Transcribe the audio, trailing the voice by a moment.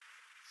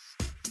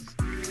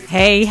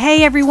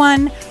Hey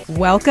everyone!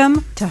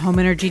 Welcome to Home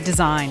Energy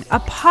Design, a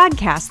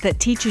podcast that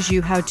teaches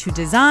you how to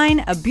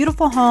design a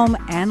beautiful home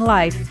and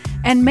life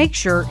and make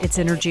sure it's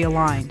energy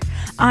aligned.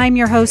 I'm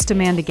your host,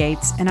 Amanda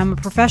Gates, and I'm a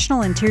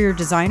professional interior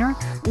designer,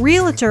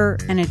 realtor,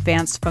 and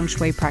advanced feng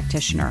shui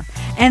practitioner.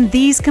 And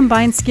these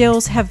combined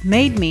skills have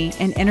made me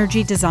an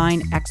energy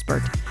design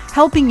expert,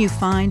 helping you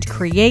find,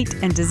 create,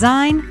 and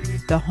design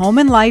the home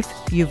and life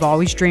you've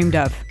always dreamed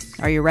of.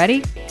 Are you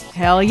ready?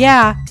 Hell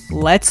yeah!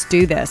 Let's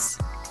do this.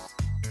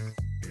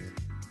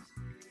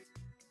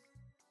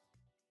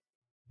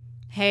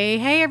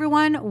 Hey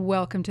everyone,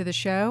 welcome to the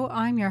show.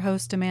 I'm your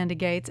host, Amanda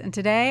Gates, and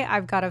today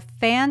I've got a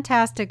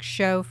fantastic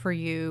show for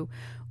you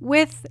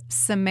with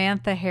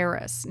Samantha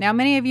Harris. Now,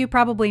 many of you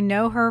probably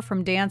know her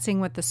from Dancing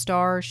with the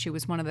Stars. She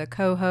was one of the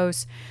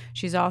co-hosts.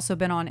 She's also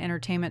been on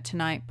Entertainment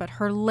Tonight, but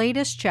her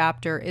latest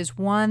chapter is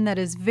one that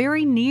is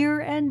very near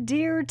and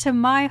dear to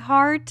my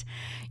heart,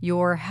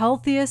 Your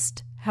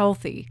Healthiest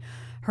Healthy.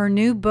 Her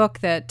new book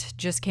that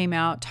just came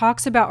out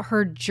talks about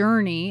her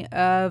journey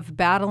of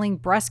battling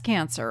breast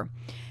cancer.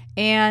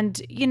 And,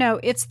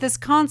 it's this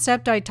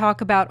concept I talk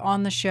about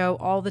on the show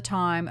all the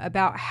time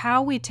about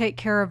how we take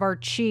care of our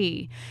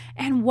chi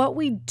and what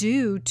we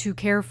do to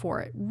care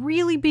for it.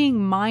 Really being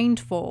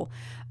mindful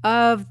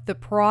of the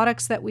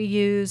products that we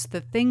use,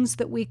 the things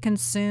that we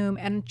consume,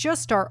 and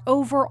just our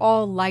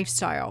overall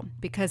lifestyle.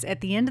 Because at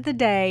the end of the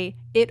day,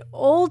 it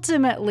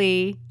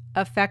ultimately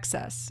affects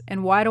us.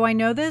 And why do I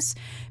know this?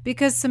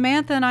 Because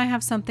Samantha and I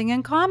have something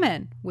in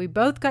common. We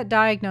both got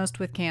diagnosed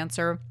with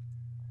cancer,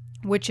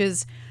 which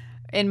is,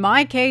 in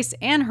my case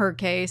and her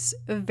case,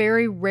 a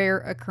very rare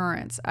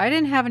occurrence. I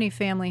didn't have any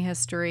family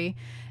history.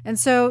 And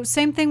so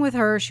same thing with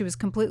her. She was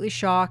completely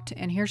shocked.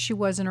 And here she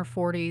was in her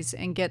 40s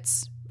and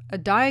gets a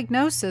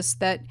diagnosis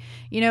that,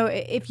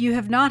 if you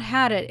have not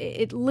had it,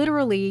 it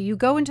literally, you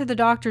go into the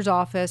doctor's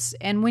office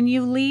and when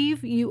you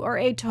leave, you are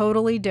a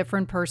totally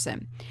different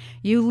person.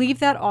 You leave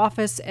that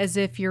office as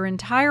if your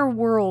entire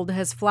world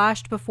has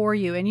flashed before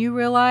you and you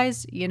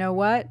realize, you know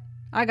what?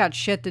 I got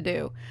shit to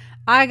do.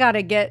 I got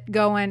to get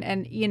going.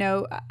 And,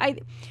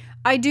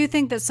 I do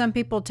think that some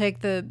people take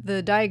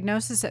the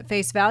diagnosis at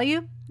face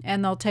value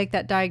and they'll take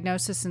that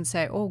diagnosis and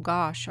say, oh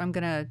gosh, I'm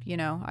going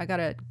to, I got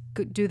to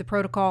do the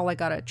protocol. I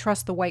got to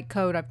trust the white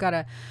coat. I've got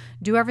to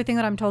do everything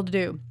that I'm told to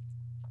do.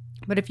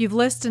 But if you've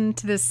listened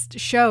to this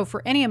show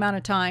for any amount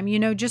of time,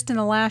 just in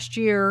the last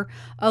year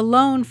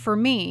alone for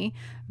me,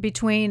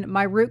 between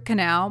my root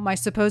canal, my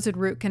supposed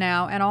root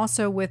canal, and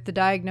also with the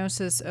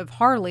diagnosis of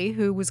Harley,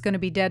 who was going to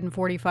be dead in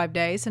 45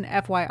 days, and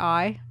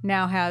FYI,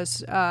 now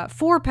has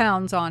 4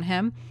 pounds on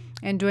him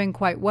and doing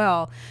quite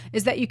well,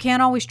 is that you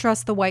can't always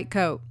trust the white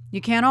coat.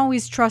 You can't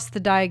always trust the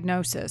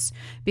diagnosis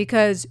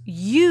because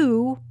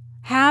you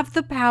have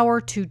the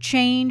power to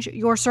change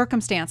your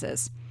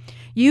circumstances.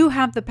 You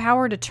have the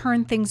power to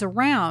turn things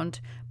around,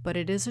 but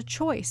it is a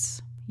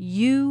choice.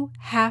 You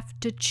have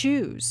to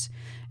choose.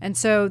 And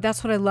so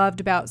that's what I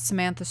loved about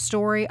Samantha's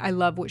story. I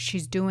love what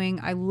she's doing.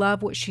 I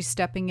love what she's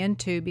stepping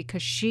into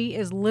because she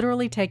is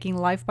literally taking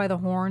life by the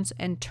horns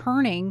and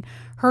turning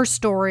her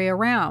story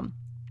around.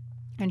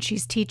 And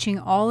she's teaching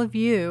all of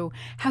you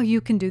how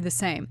you can do the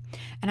same.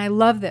 And I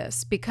love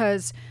this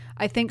because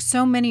I think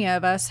so many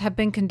of us have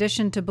been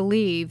conditioned to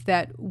believe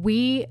that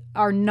we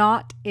are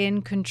not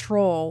in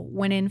control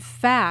when in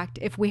fact,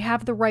 if we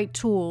have the right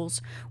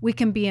tools, we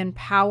can be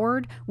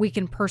empowered, we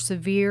can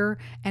persevere,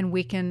 and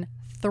we can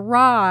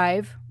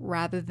thrive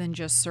rather than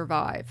just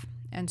survive.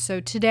 And so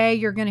today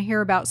you're going to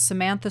hear about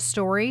Samantha's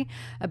story,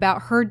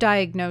 about her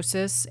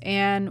diagnosis,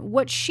 and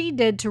what she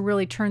did to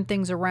really turn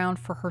things around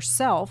for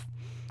herself,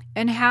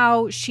 and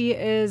how she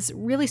is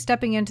really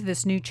stepping into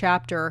this new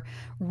chapter,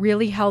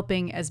 really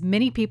helping as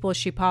many people as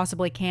she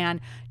possibly can,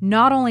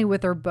 not only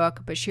with her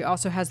book, but she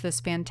also has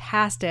this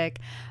fantastic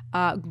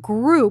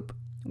group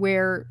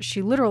where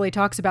she literally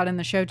talks about in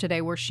the show today,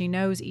 where she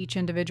knows each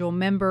individual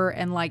member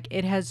and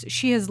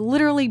she has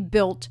literally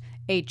built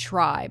a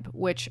tribe,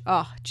 which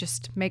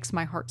just makes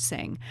my heart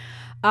sing.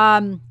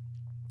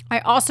 I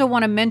also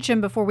want to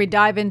mention before we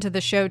dive into the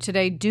show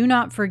today, do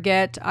not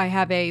forget I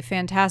have a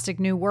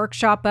fantastic new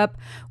workshop up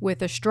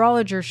with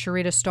astrologer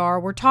Sharita Starr.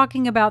 We're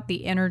talking about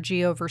the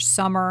energy over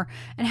summer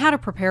and how to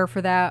prepare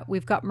for that.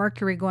 We've got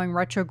Mercury going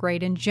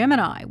retrograde in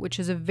Gemini, which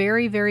is a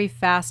very, very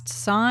fast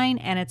sign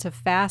and it's a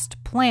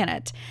fast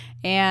planet.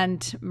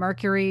 And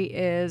Mercury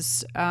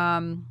is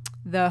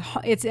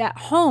it's at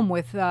home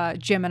with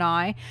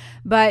Gemini,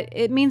 but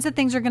it means that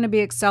things are going to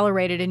be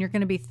accelerated and you're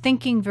going to be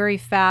thinking very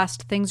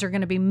fast. Things are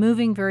going to be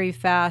moving very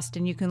fast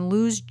and you can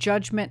lose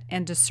judgment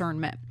and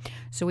discernment.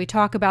 So we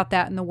talk about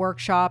that in the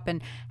workshop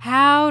and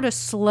how to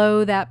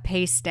slow that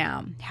pace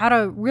down, how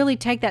to really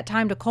take that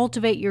time to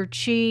cultivate your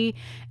chi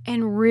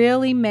and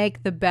really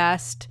make the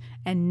best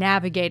and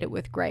navigate it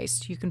with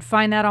grace. You can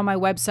find that on my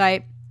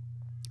website,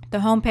 the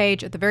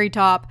homepage at the very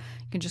top.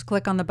 You can just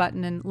click on the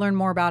button and learn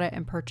more about it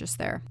and purchase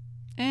there.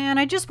 And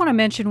I just want to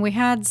mention we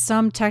had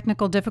some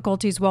technical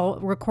difficulties while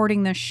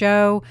recording this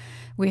show.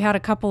 We had a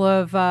couple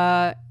of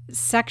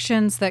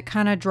sections that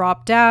kind of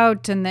dropped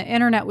out, and the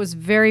internet was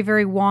very,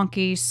 very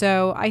wonky.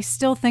 So I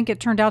still think it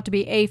turned out to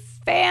be a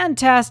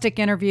fantastic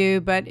interview,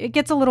 but it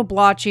gets a little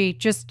blotchy.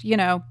 Just,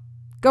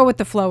 go with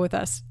the flow with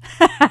us.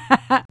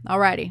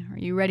 Alrighty, are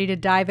you ready to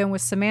dive in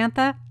with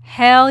Samantha?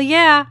 Hell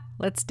yeah,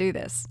 let's do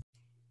this.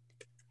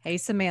 Hey,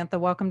 Samantha,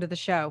 welcome to the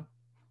show.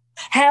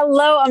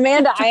 Hello,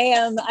 Amanda.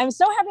 I'm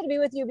so happy to be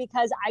with you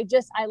because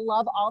I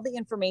love all the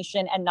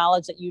information and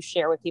knowledge that you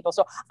share with people.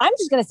 So I'm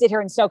just going to sit here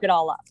and soak it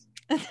all up.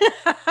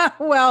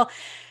 Well,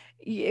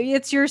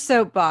 it's your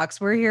soapbox.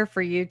 We're here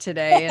for you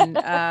today.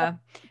 And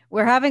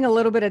we're having a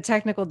little bit of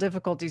technical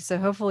difficulty. So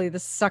hopefully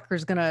this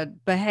sucker's going to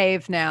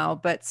behave now.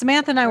 But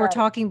Samantha and I were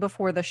talking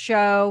before the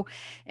show,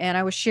 and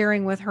I was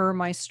sharing with her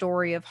my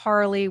story of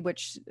Harley,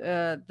 which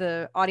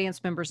the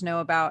audience members know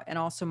about, and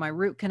also my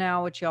root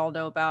canal, which you all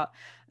know about.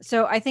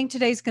 So I think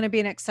today's going to be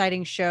an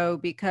exciting show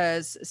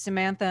because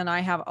Samantha and I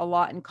have a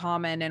lot in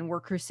common, and we're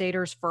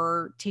crusaders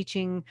for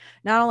teaching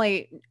not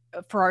only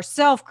for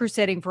ourselves,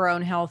 crusading for our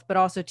own health, but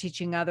also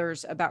teaching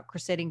others about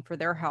crusading for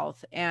their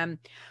health. And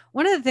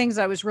one of the things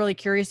I was really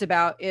curious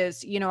about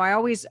is,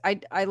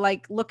 I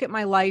like look at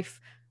my life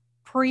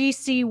pre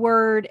C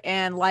word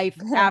and life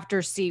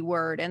after C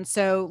word. And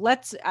so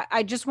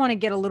I just want to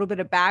get a little bit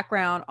of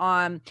background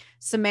on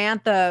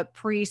Samantha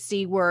pre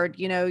C word.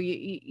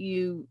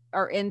 You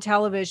are in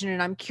television,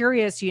 and I'm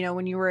curious,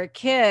 when you were a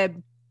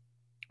kid,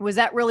 was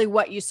that really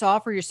what you saw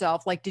for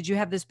yourself? Like, did you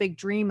have this big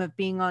dream of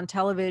being on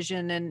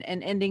television and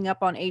ending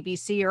up on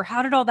ABC, or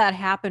how did all that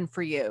happen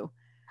for you?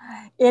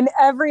 In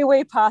every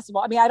way possible.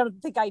 I mean, I don't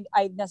think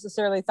I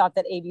necessarily thought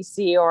that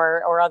ABC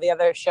or all the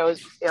other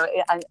shows,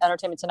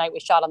 Entertainment Tonight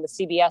was shot on the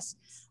CBS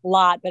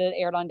lot, but it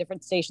aired on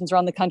different stations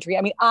around the country.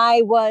 I mean,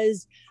 I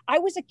was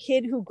a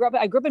kid who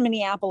I grew up in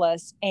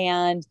Minneapolis,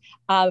 and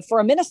for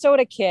a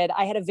Minnesota kid,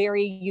 I had a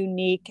very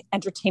unique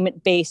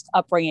entertainment-based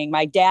upbringing.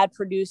 My dad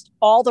produced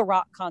all the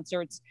rock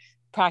concerts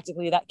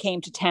practically that came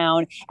to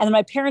town. And then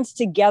my parents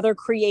together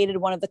created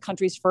one of the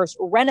country's first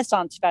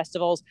Renaissance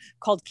festivals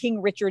called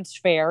King Richard's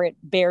Fair. It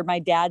bared my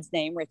dad's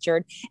name,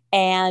 Richard.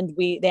 And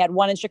they had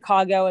one in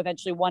Chicago,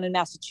 eventually one in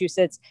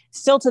Massachusetts.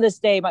 Still to this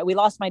day, we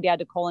lost my dad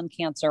to colon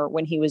cancer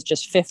when he was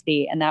just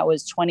 50. And that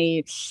was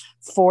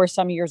 24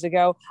 some years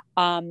ago.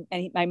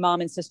 My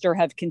mom and sister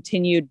have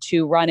continued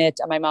to run it.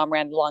 My mom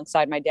ran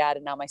alongside my dad,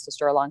 and now my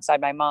sister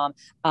alongside my mom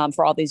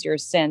for all these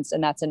years since,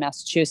 and that's in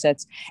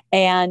Massachusetts.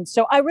 And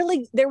so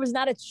there was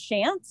not a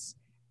chance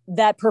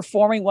that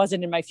performing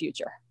wasn't in my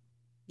future.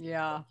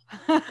 Yeah,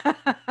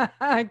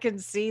 I can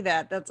see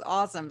that. That's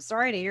awesome.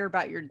 Sorry to hear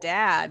about your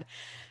dad.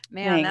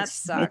 Man,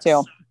 Thanks. that sucks. Me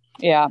too.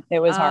 Yeah, it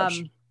was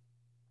harsh.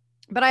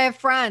 But I have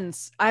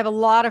friends. I have a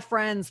lot of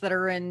friends that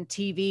are in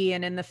TV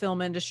and in the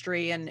film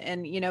industry, and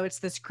it's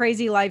this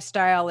crazy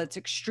lifestyle. It's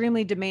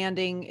extremely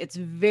demanding. It's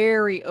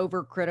very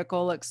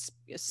overcritical,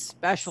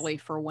 especially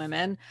for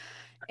women.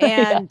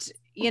 And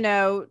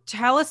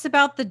tell us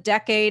about the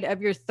decade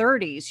of your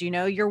 30s.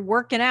 You're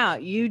working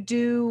out.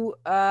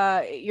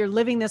 You're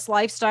living this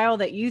lifestyle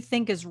that you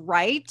think is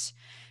right,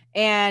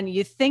 and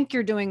you think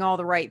you're doing all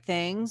the right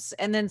things,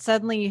 and then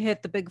suddenly you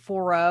hit the big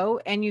 4-0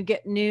 and you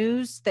get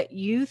news that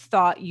you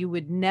thought you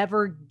would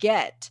never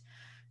get.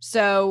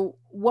 So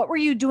what were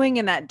you doing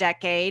in that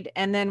decade,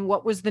 and then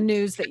what was the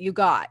news that you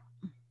got?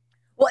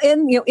 Well,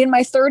 in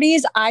my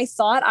 30s, I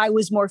thought I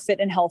was more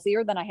fit and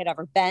healthier than I had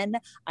ever been.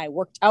 I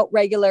worked out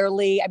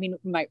regularly. I mean,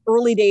 in my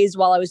early days,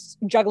 while I was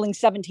juggling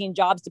 17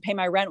 jobs to pay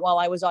my rent while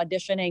I was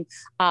auditioning,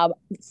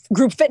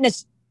 group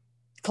fitness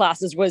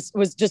classes was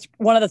just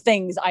one of the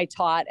things I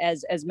taught,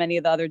 as many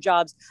of the other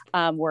jobs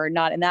were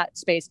not in that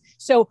space.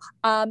 So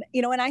and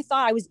I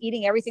thought I was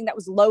eating everything that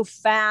was low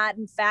fat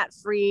and fat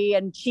free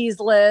and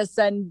cheeseless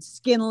and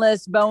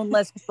skinless,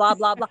 boneless, blah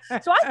blah blah.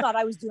 So I thought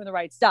I was doing the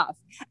right stuff,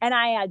 and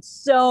I had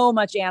so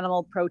much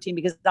animal protein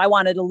because I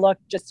wanted to look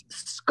just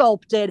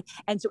sculpted.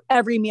 And so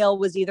every meal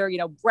was either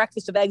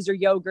breakfast of eggs or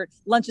yogurt,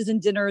 lunches and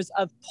dinners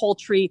of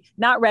poultry,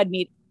 not red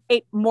meat.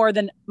 Ate more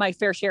than my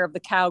fair share of the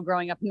cow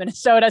growing up in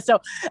Minnesota.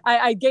 So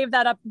I gave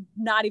that up,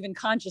 not even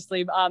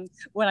consciously,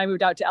 when I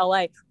moved out to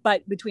LA,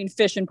 but between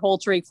fish and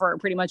poultry for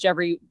pretty much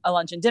every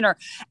lunch and dinner.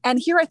 And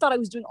here I thought I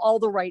was doing all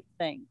the right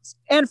things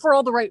and for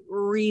all the right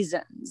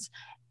reasons.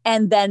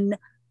 And then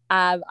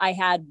I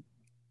had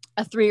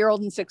a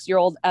 3-year-old and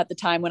 6-year-old at the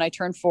time when I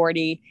turned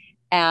 40,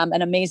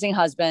 an amazing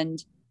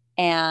husband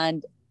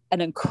and an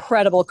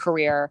incredible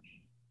career.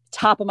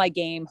 Top of my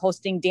game,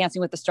 hosting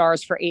Dancing with the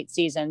Stars for 8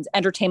 seasons,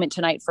 Entertainment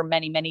Tonight for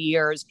many, many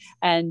years,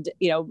 and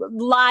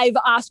live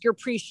Oscar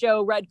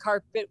pre-show red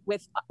carpet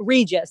with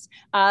Regis,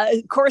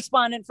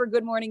 correspondent for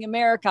Good Morning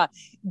America,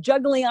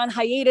 juggling on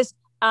hiatus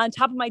on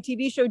top of my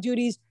TV show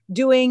duties,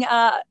 doing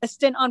a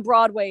stint on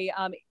Broadway,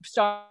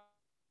 star.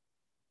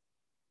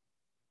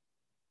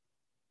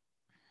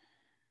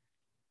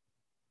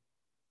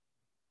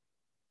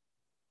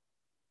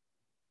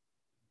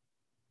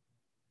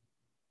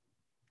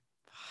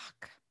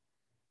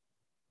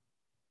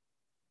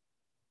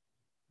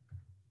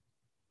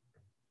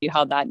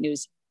 How that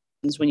news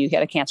is when you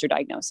get a cancer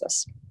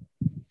diagnosis.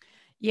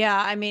 Yeah,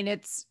 I mean,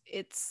 it's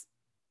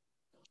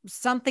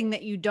something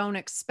that you don't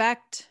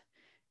expect.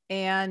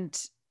 And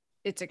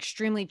it's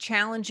extremely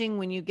challenging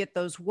when you get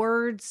those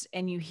words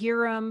and you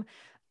hear them.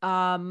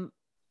 Um,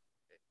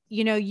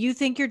 you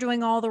think you're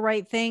doing all the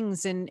right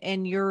things,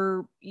 and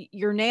you're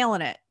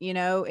nailing it,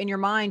 in your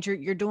mind,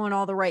 you're doing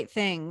all the right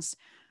things.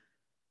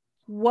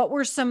 What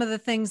were some of the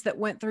things that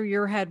went through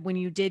your head when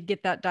you did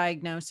get that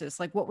diagnosis?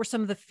 Like, what were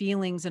some of the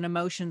feelings and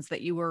emotions that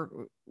you were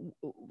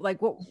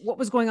like, what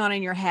was going on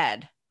in your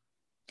head?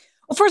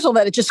 Well, first of all,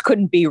 that it just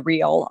couldn't be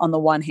real on the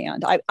one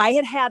hand. I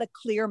had had a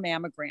clear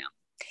mammogram.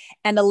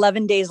 And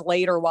 11 days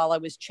later, while I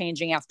was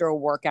changing after a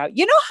workout,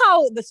 you know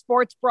how the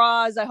sports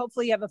bras, I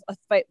hopefully you have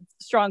a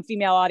strong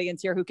female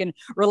audience here who can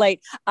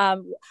relate.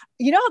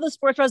 You know how the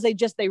sports bras,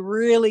 they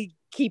really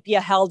keep you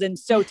held in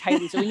so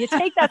tightly. So when you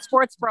take that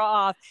sports bra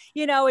off,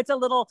 it's a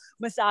little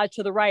massage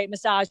to the right,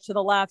 massage to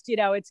the left,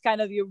 it's kind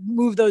of, you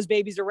move those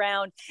babies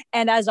around.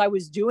 And as I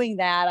was doing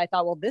that, I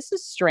thought, well, this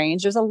is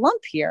strange. There's a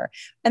lump here.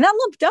 And that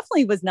lump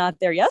definitely was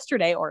not there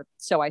yesterday, or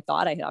so I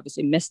thought. I had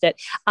obviously missed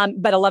it.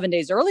 But 11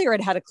 days earlier,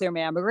 it had a clear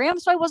mammogram.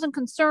 So I wasn't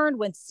concerned.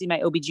 Went to see my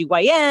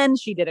OBGYN.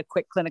 She did a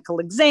quick clinical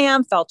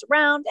exam, felt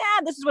around.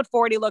 This is what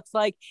 40 looks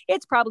like.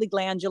 It's probably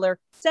glandular.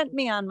 Sent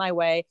me on my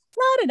way.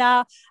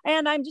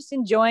 And I'm just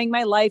enjoying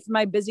my life,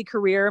 my busy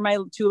career, my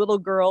 2 little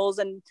girls.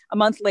 And a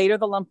month later,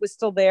 the lump was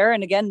still there.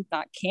 And again,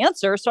 not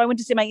cancer. So I went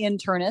to see my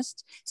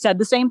internist, said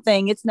the same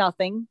thing. It's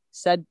nothing.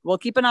 Said, we'll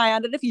keep an eye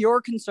on it if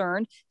you're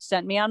concerned.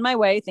 Sent me on my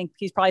way.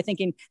 He's probably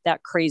thinking,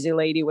 that crazy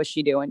lady, what's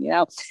she doing?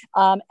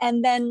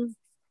 And then,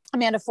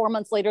 Amanda, 4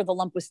 months later, the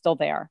lump was still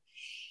there.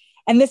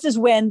 And this is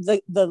when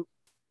the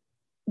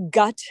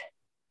gut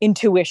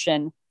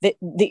intuition that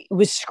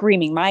was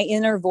screaming. My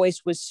inner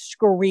voice was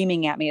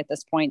screaming at me at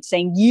this point,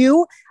 saying,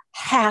 you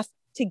have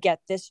to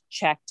get this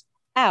checked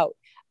out.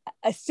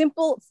 A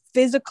simple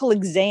physical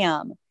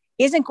exam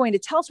isn't going to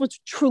tell us what's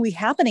truly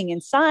happening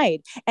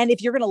inside. And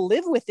if you're going to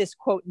live with this,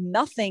 quote,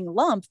 nothing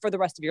lump for the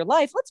rest of your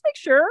life, let's make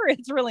sure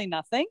it's really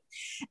nothing.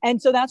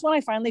 And so that's when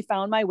I finally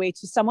found my way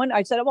to someone.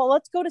 I said, well,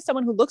 let's go to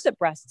someone who looks at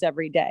breasts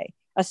every day,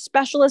 a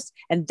specialist.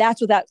 And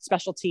that's what that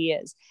specialty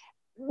is.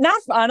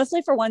 Not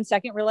honestly for 1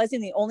 second realizing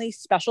the only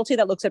specialty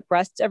that looks at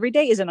breasts every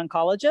day is an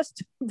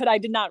oncologist, but I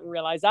did not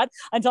realize that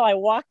until I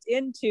walked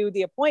into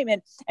the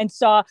appointment and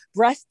saw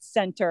breast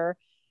center,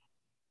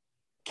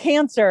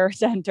 cancer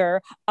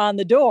center on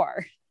the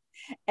door.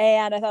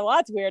 And I thought, well,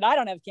 that's weird. I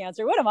don't have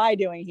cancer. What am I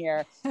doing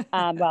here?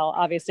 Well,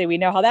 obviously we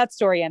know how that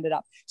story ended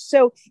up.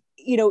 So,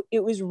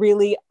 it was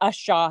really a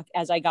shock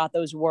as I got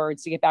those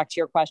words, to get back to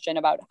your question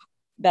about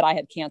that I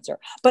had cancer,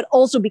 but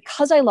also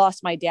because I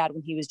lost my dad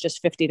when he was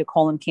just 50 to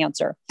colon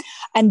cancer.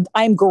 And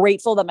I'm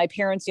grateful that my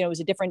parents, it was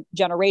a different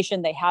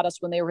generation. They had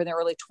us when they were in their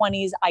early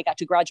 20s. I got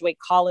to graduate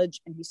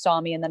college and he saw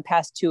me, and then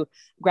passed to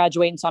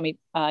graduate and saw me,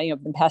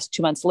 then passed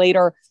 2 months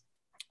later.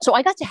 So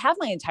I got to have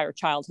my entire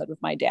childhood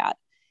with my dad.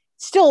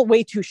 Still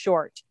way too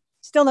short.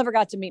 Still never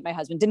got to meet my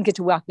husband. Didn't get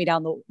to walk me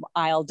down the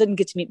aisle. Didn't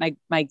get to meet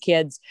my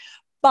kids.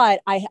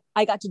 But I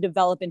got to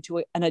develop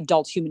into an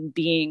adult human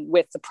being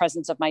with the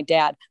presence of my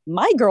dad.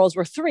 My girls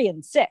were 3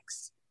 and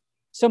 6.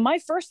 So my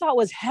first thought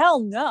was,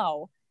 hell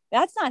no,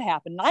 that's not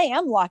happening. I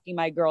am walking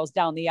my girls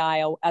down the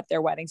aisle at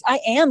their weddings. I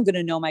am going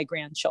to know my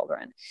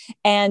grandchildren.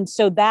 And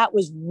so that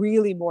was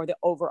really more the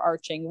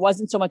overarching. It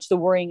wasn't so much the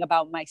worrying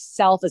about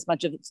myself as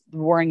much as the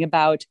worrying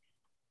about,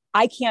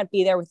 I can't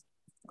be there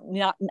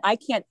I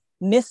can't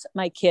miss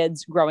my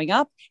kids growing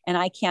up, and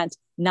I can't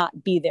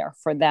not be there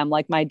for them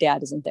like my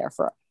dad isn't there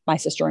for my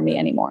sister and me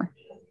anymore.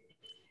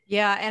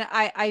 Yeah.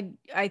 And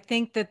I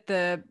think that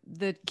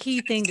the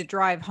key thing to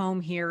drive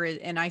home here is,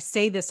 and I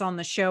say this on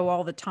the show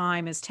all the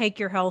time, is take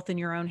your health in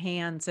your own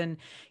hands, and,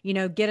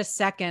 get a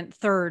second,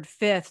 third,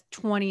 fifth,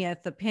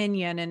 20th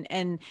opinion,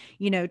 and,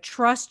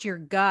 trust your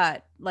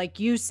gut. Like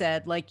you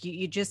said, like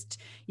you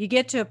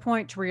get to a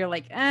point where you're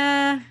like,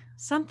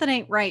 something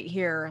ain't right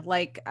here.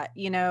 Like,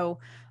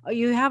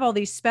 you have all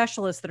these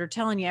specialists that are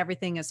telling you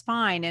everything is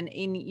fine. And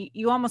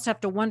you almost have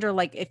to wonder,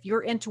 like, if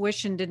your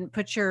intuition didn't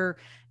put your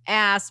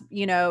ask,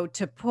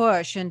 to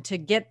push and to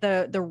get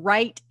the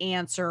right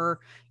answer,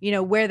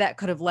 where that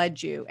could have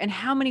led you. And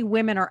how many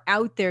women are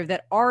out there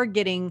that are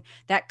getting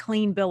that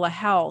clean bill of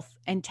health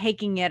and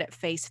taking it at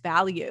face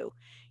value,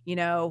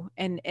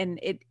 and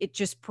it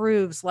just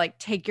proves, like,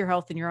 take your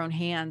health in your own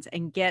hands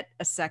and get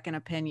a second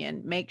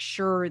opinion. Make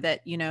sure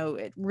that,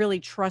 it really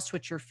trust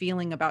what you're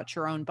feeling about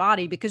your own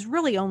body, because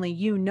really only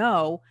you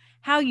know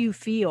how you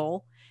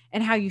feel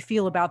and how you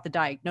feel about the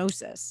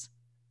diagnosis.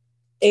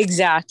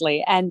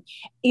 Exactly. And,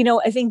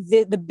 I think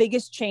the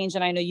biggest change,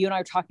 and I know you and I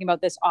are talking about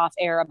this off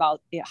air,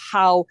 about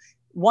how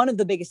one of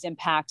the biggest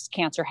impacts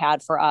cancer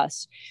had for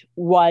us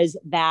was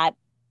that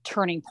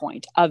turning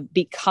point of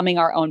becoming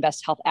our own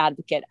best health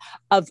advocate,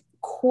 of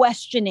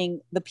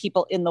questioning the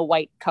people in the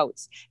white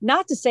coats.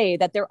 Not to say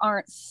that there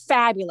aren't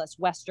fabulous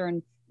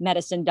Western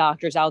medicine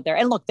doctors out there.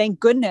 And look, thank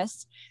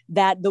goodness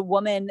that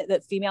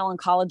that female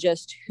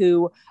oncologist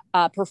who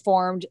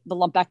performed the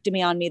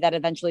lumpectomy on me that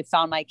eventually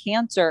found my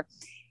cancer,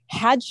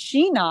 had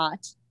she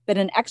not been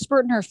an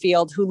expert in her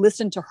field who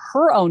listened to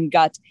her own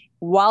gut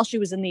while she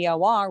was in the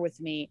OR with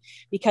me,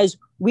 because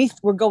we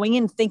were going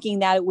in thinking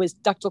that it was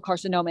ductal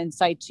carcinoma in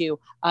situ,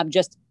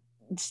 just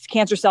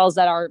cancer cells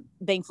that are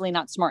thankfully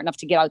not smart enough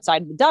to get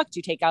outside of the duct.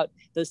 You take out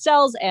those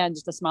cells and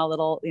just a small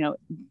little,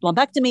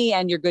 lumpectomy,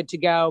 and you're good to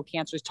go.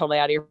 Cancer is totally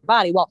out of your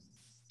body. Well,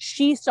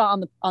 she saw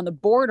on the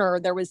border,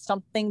 there was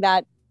something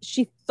that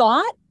she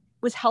thought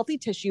was healthy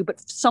tissue, but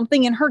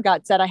something in her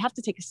gut said, I have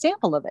to take a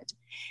sample of it.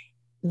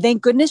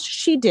 Thank goodness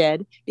she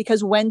did,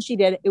 because when she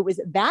did, it was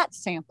that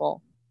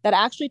sample that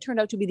actually turned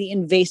out to be the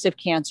invasive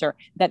cancer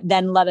that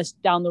then led us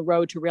down the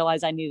road to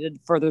realize I needed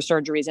further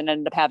surgeries and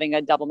ended up having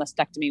a double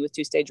mastectomy with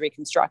 2-stage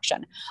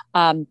reconstruction.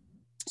 And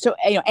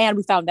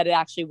we found that it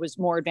actually was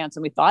more advanced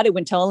than we thought. It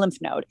went to a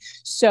lymph node.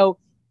 So,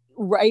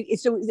 right.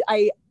 So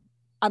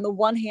on the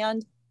one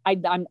hand, I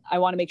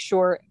want to make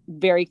sure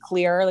very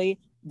clearly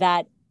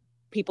that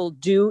people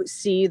do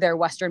see their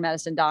Western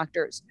medicine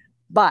doctors,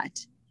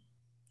 but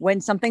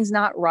when something's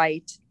not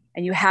right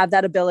and you have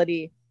that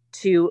ability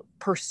to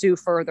pursue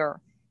further,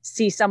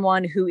 see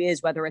someone who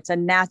is, whether it's a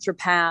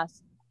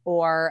naturopath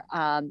or,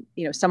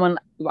 someone,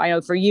 I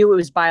know for you, it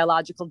was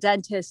biological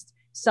dentist,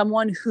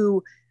 someone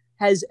who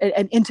has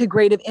an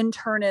integrative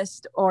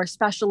internist or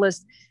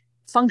specialist,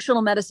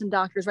 functional medicine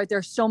doctors, right? There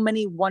are so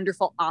many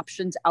wonderful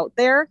options out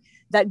there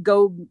that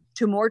go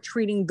to more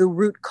treating the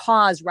root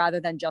cause rather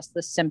than just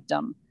the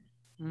symptom.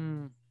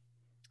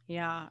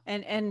 Yeah.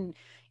 And,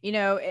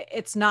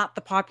 it's not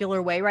the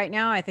popular way right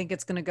now. I think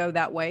it's going to go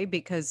that way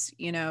because,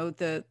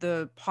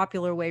 the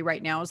popular way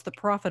right now is the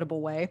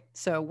profitable way.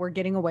 So we're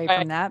getting away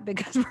from that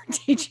because we're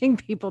teaching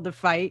people to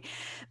fight.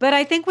 But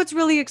I think what's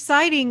really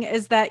exciting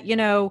is that,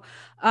 and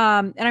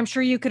I'm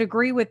sure you could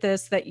agree with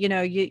this, that,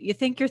 you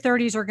think your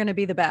 30s are going to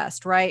be the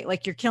best, right?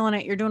 Like you're killing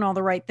it. You're doing all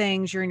the right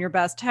things. You're in your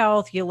best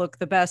health. You look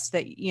the best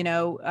that,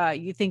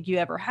 you think you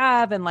ever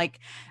have. And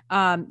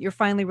you're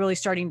finally really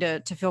starting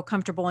to feel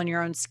comfortable in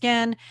your own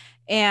skin.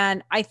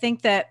 And I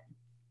think that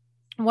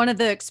one of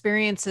the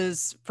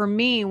experiences for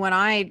me when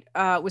I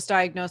was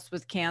diagnosed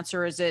with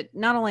cancer is it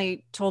not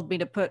only told me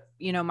to put,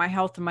 my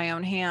health in my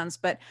own hands,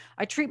 but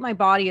I treat my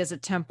body as a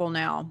temple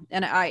now.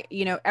 And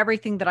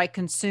everything that I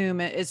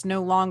consume is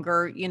no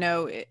longer,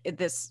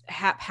 this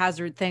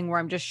haphazard thing where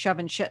I'm just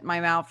shoving shit in my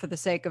mouth for the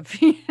sake of,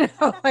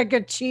 like a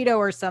Cheeto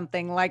or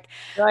something. Like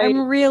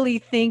I'm really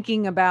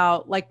thinking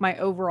about like my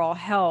overall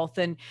health.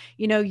 And,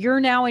 you're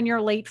now in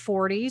your late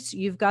 40s.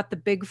 You've got the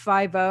big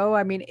 50.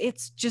 I mean,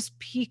 it's just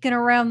peeking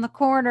around the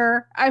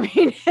corner. I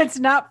mean, it's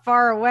not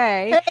far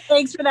away. Hey,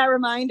 thanks for that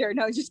reminder.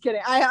 No, just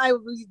kidding. I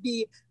would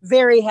be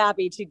very happy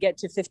to get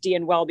to 50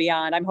 and well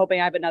beyond. I'm hoping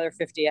I have another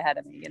 50 ahead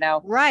of me,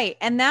 Right.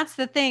 And that's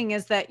the thing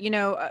is that,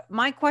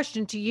 my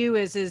question to you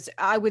is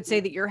I would say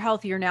that you're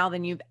healthier now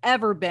than you've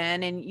ever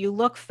been and you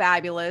look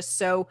fabulous.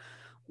 So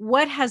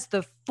what has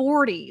the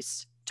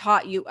 40s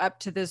taught you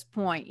up to this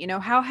point?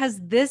 How has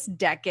this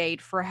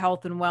decade for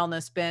health and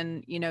wellness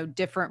been,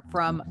 different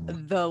from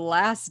the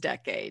last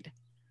decade?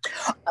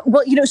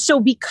 Well, so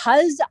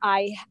because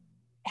I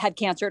had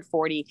cancer at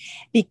 40,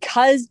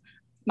 because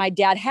my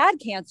dad had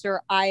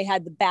cancer, I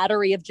had the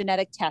battery of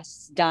genetic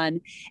tests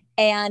done.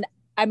 And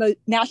I'm a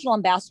national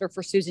ambassador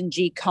for Susan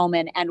G.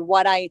 Komen. And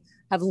what I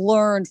have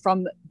learned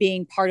from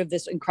being part of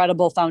this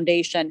incredible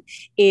foundation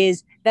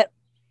is that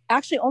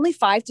actually only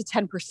 5 to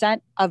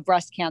 10% of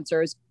breast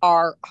cancers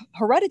are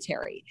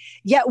hereditary.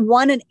 Yet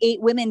 1 in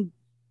 8 women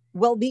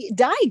will be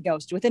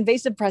diagnosed with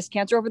invasive breast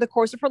cancer over the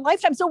course of her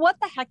lifetime. So what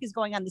the heck is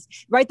going on? This,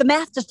 right? The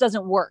math just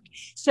doesn't work.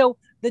 So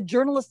the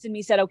journalist in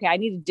me said, okay, I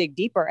need to dig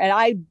deeper. And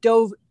I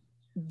dove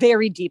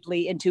very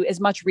deeply into as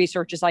much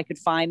research as I could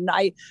find. And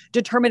I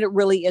determined it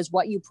really is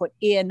what you put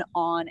in,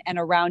 on, and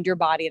around your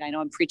body. And I know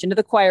I'm preaching to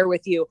the choir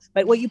with you,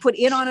 but what you put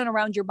in, on, and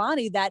around your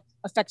body that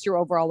affects your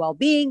overall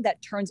well-being,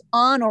 that turns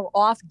on or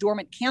off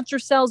dormant cancer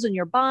cells in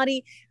your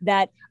body,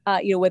 that,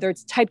 whether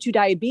it's type 2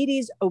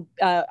 diabetes,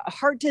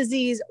 heart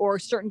disease, or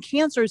certain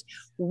cancers,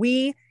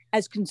 we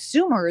as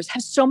consumers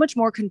have so much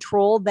more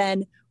control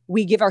than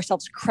we give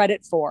ourselves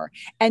credit for.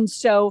 And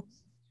so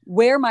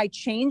where my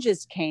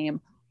changes came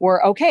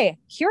were, okay,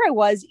 here I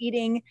was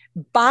eating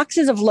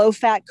boxes of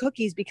low-fat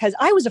cookies because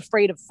I was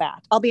afraid of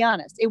fat. I'll be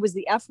honest. It was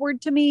the F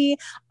word to me.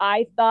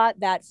 I thought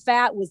that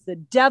fat was the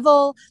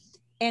devil.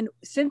 And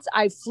since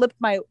I flipped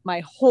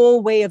my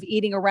whole way of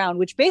eating around,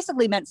 which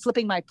basically meant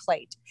flipping my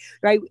plate,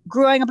 right?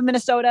 Growing up in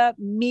Minnesota,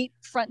 meat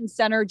front and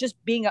center, just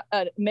being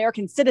an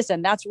American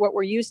citizen, that's what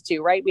we're used to,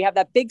 right? We have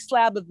that big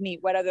slab of meat,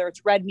 whether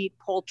it's red meat,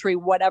 poultry,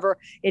 whatever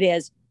it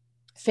is,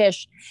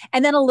 fish,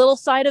 and then a little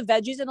side of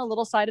veggies and a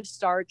little side of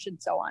starch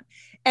and so on.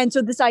 And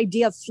so this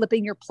idea of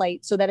flipping your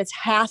plate so that it's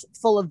half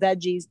full of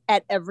veggies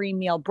at every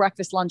meal,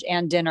 breakfast, lunch,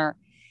 and dinner,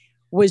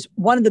 was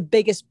one of the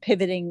biggest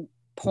pivoting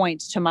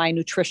points to my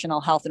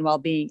nutritional health and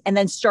well-being. And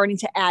then starting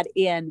to add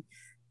in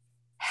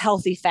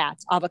healthy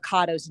fats,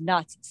 avocados,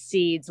 nuts,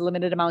 seeds,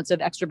 limited amounts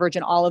of extra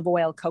virgin olive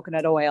oil,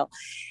 coconut oil.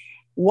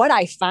 What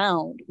I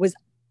found was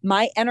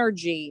my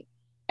energy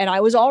And I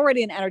was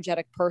already an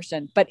energetic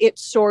person, but it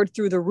soared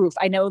through the roof.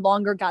 I no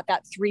longer got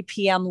that 3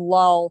 p.m.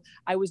 lull.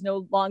 I was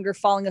no longer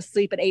falling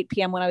asleep at 8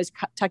 p.m. when I was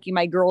tucking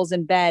my girls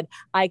in bed.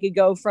 I could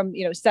go from,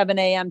 7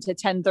 a.m. to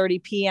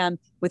 10:30 p.m.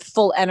 with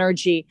full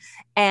energy.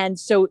 And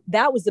so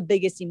that was the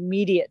biggest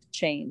immediate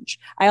change.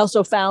 I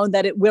also found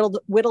that it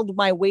whittled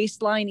my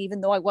waistline,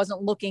 even though I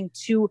wasn't looking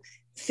too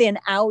thin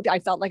out. I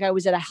felt like I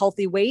was at a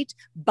healthy weight,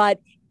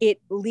 but it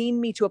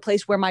leaned me to a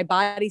place where my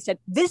body said,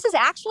 this is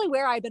actually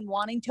where I've been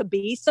wanting to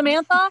be,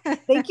 Samantha.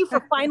 Thank you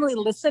for finally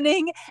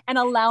listening and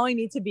allowing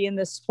me to be in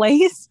this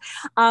place.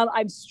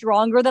 I'm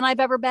stronger than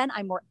I've ever been.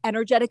 I'm more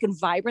energetic and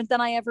vibrant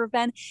than I ever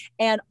been.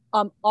 And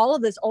all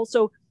of this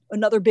also,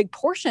 another big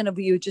portion of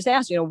you just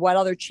asked, what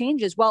other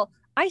changes? Well,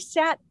 I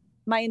sat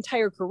my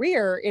entire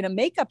career in a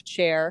makeup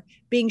chair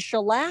being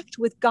shellacked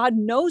with God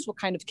knows what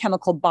kind of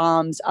chemical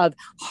bombs of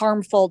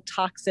harmful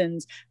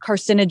toxins,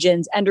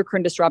 carcinogens,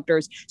 endocrine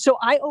disruptors. So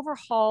I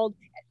overhauled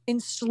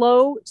in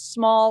slow,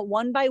 small,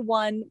 one by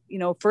one,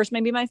 first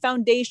maybe my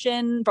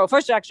foundation,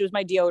 first actually was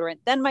my deodorant,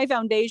 then my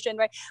foundation,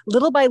 right?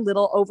 Little by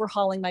little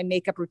overhauling my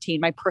makeup routine,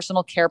 my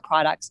personal care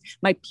products,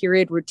 my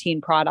period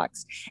routine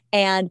products,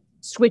 and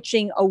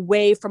switching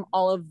away from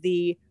all of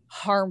the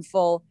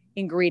harmful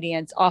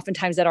ingredients,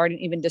 oftentimes that aren't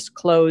even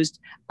disclosed.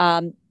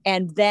 And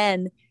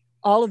then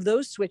all of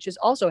those switches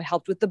also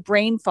helped with the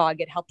brain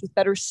fog. It helped with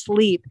better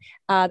sleep.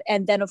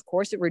 And then, of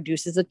course, it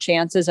reduces the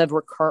chances of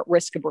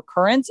risk of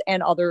recurrence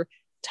and other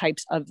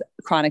types of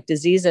chronic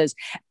diseases.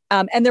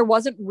 And there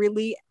wasn't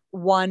really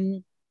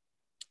one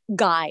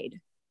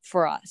guide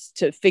for us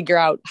to figure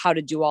out how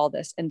to do all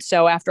this. And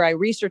so after I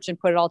researched and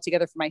put it all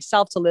together for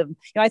myself to live,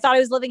 I thought I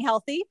was living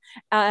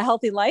a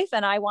healthy life.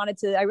 And I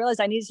realized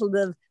I needed to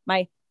live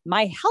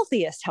my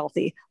healthiest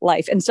healthy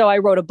life. And so I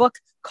wrote a book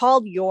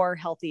called Your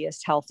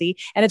Healthiest Healthy.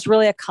 And it's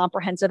really a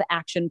comprehensive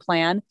action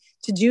plan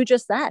to do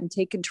just that and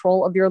take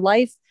control of your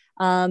life,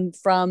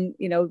 from,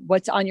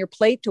 what's on your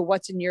plate to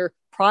what's in your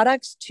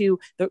products to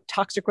the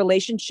toxic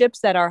relationships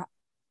that are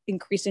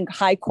increasing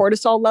high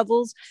cortisol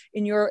levels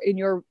in your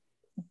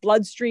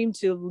bloodstream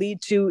to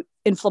lead to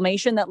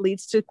inflammation that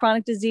leads to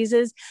chronic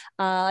diseases.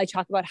 I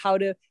talk about how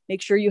to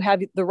make sure you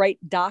have the right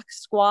doc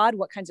squad,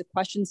 what kinds of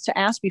questions to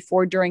ask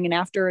before, during, and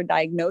after a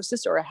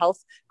diagnosis or a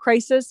health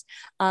crisis,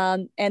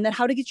 and then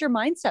how to get your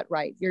mindset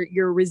right,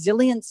 your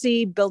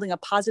resiliency, building a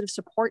positive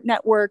support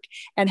network,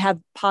 and have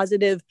a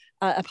positive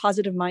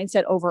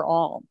mindset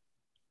overall.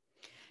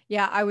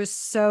 Yeah, I was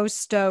so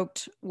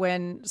stoked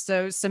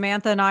so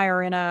Samantha and I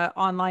are in a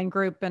online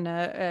group in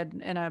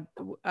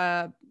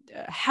a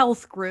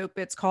health group.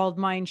 It's called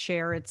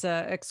Mindshare. It's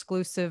a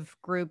exclusive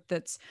group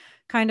that's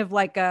kind of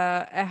like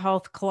a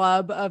health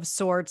club of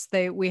sorts.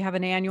 We have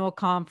an annual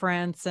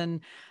conference,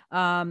 and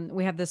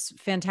we have this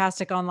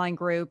fantastic online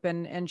group,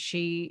 and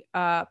she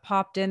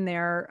popped in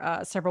there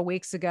several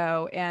weeks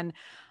ago, and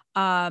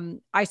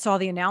I saw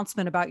the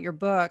announcement about your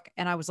book,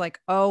 and I was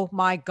like, oh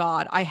my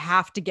God, I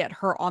have to get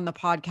her on the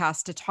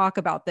podcast to talk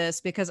about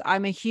this, because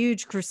I'm a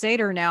huge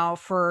crusader now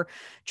for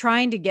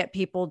trying to get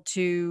people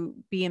to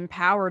be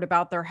empowered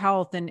about their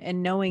health,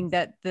 and knowing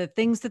that the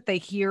things that they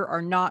hear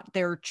are not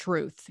their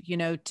truth,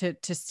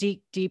 to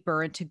seek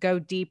deeper and to go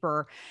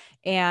deeper.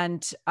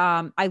 And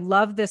I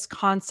love this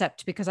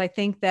concept, because I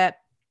think that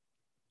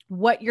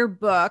what your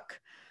book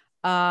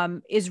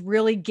is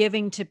really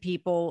giving to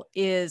people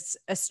is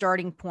a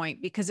starting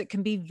point, because it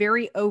can be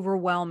very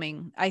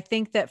overwhelming. I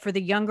think that for the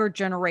younger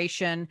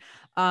generation,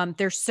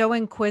 they're so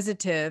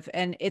inquisitive,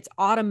 and it's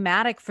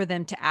automatic for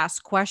them to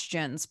ask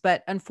questions.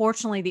 But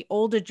unfortunately, the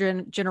older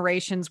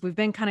generations, we've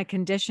been kind of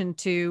conditioned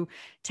to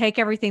take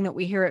everything that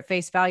we hear at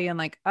face value and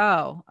like,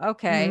 oh,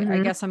 okay, I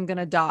guess I'm going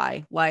to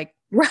die. Like,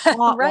 right,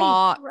 wah,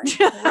 wah.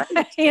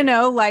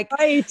 right.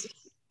 Right.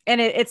 And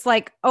it's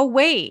like, oh,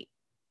 wait,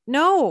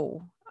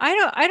 no.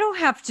 I don't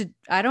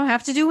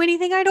have to do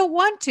anything I don't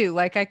want to.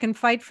 Like, I can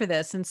fight for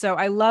this. And so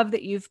I love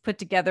that you've put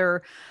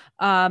together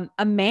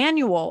a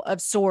manual of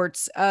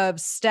sorts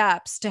of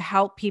steps to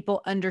help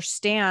people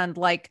understand,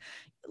 like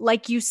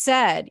you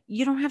said,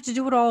 you don't have to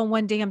do it all in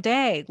one damn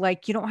day.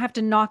 Like, you don't have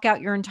to knock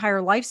out your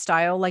entire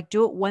lifestyle, like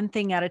do it one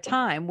thing at a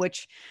time,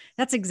 which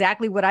that's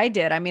exactly what I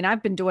did. I mean,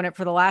 I've been doing it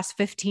for the last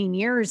 15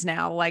 years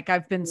now. Like,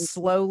 I've been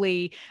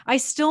I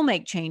still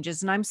make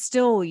changes, and I'm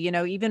still,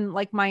 even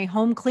like my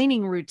home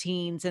cleaning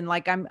routines, and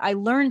like I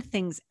learn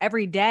things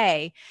every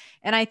day.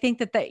 And I think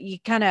that you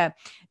kind of,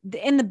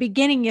 in the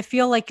beginning, you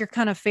feel like you're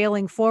kind of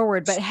failing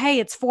forward, but hey,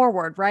 it's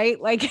forward, right?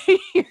 Like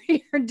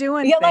you're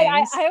doing things. Like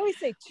I always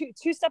say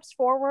two steps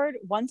forward,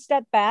 one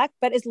step back,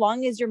 but as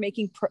long as you're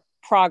making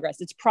progress,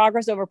 it's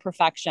progress over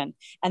perfection.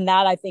 And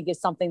that, I think, is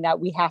something that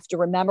we have to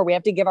remember. We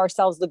have to give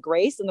ourselves the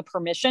grace and the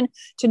permission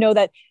to know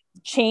that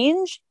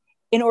change,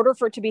 in order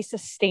for it to be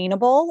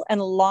sustainable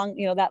and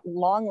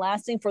long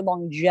lasting, for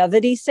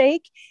longevity's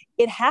sake,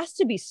 it has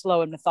to be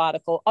slow and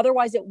methodical.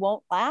 Otherwise it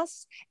won't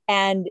last,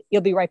 and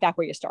you'll be right back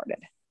where you started.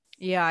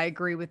 Yeah, I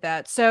agree with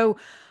that. So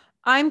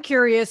I'm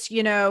curious,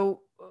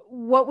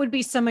 what would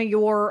be some of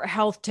your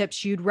health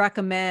tips you'd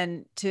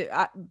recommend to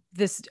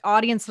this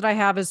audience that I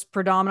have is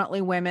predominantly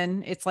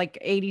women. It's like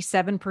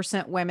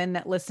 87% women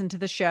that listen to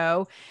the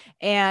show.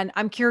 And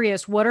I'm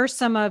curious, what are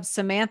some of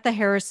Samantha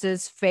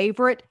Harris's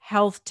favorite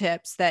health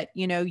tips that,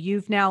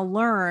 you've now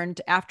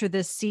learned after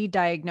this C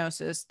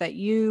diagnosis that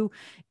you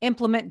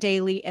implement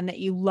daily and that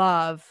you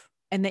love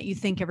and that you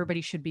think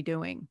everybody should be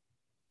doing?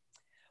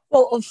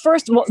 Well,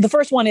 the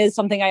first one is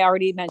something I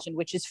already mentioned,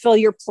 which is fill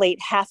your plate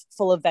half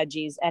full of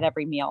veggies at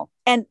every meal.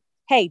 And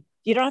hey,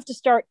 you don't have to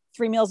start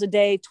 3 meals a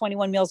day,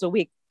 21 meals a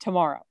week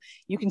tomorrow.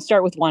 You can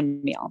start with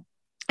one meal.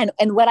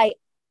 And what I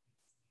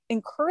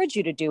encourage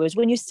you to do is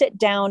when you sit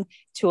down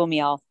to a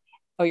meal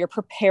or you're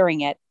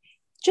preparing it,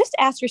 just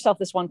ask yourself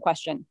this one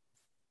question.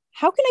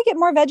 How can I get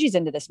more veggies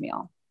into this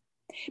meal?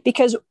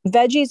 Because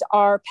veggies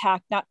are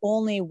packed not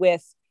only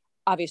with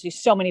obviously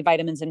so many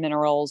vitamins and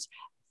minerals,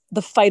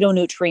 the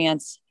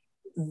phytonutrients,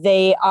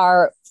 they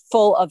are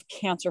full of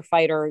cancer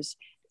fighters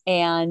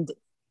and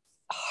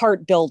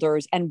heart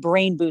builders and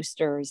brain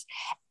boosters.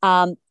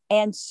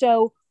 And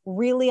so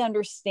really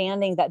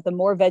understanding that the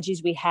more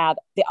veggies we have,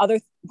 the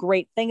other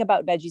great thing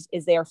about veggies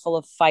is they are full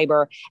of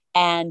fiber.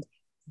 And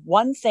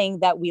one thing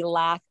that we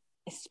lack,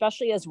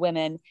 especially as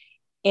women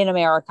in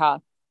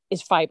America,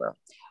 is fiber.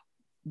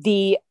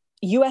 The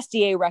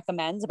USDA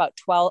recommends about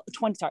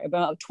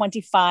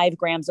 25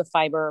 grams of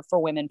fiber for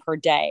women per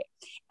day.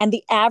 And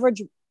the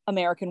average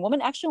American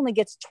woman actually only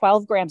gets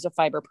 12 grams of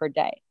fiber per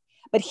day.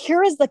 But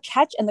here is the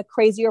catch and the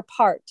crazier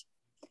part.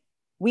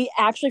 We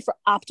actually, for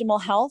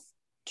optimal health,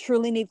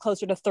 truly need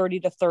closer to 30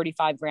 to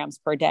 35 grams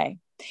per day.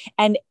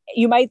 And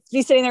you might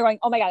be sitting there going,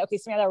 oh my God, okay,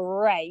 Samantha,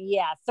 right.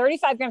 Yeah,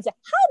 35 grams. How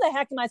the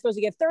heck am I supposed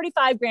to get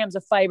 35 grams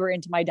of fiber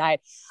into my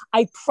diet?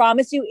 I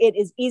promise you it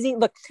is easy.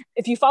 Look,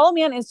 if you follow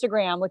me on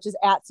Instagram, which is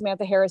at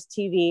Samantha Harris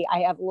TV,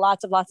 I have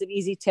lots of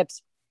easy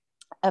tips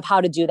of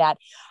how to do that.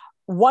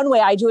 One way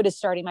I do it is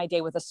starting my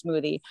day with a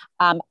smoothie.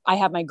 I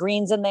have my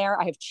greens in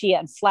there. I have chia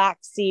and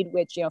flax seed,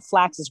 which,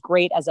 flax is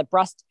great as a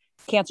breast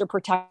cancer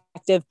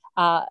protector,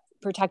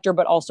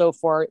 but also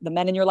for the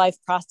men in your life,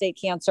 prostate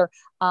cancer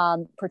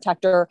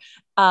protector,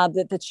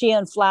 the chia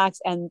and flax,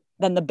 and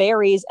then the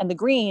berries and the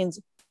greens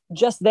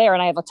just there.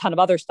 And I have a ton of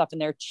other stuff in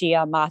there,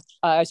 ginger,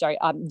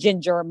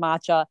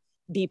 matcha,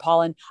 bee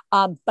pollen.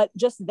 But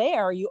just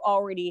there, you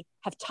already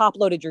have top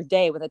loaded your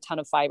day with a ton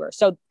of fiber.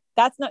 So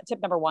that's not tip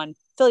number one.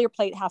 Fill your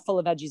plate half full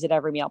of veggies at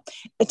every meal.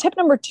 Tip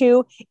number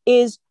two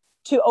is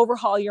to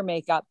overhaul your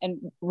makeup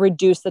and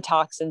reduce the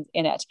toxins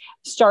in it,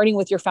 starting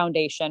with your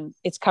foundation.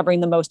 It's covering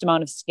the most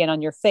amount of skin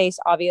on your face,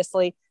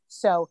 obviously.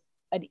 So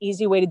an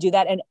easy way to do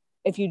that. And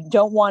if you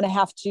don't want to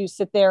have to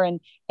sit there and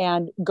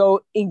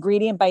go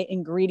ingredient by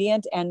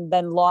ingredient and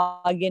then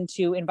log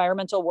into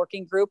Environmental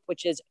Working Group,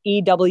 which is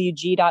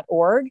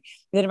ewg.org.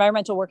 The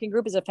Environmental Working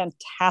Group is a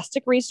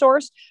fantastic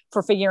resource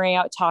for figuring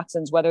out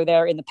toxins, whether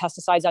they're in the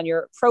pesticides on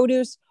your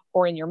produce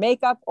or in your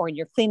makeup or in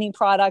your cleaning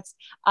products.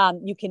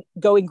 You can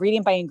go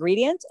ingredient by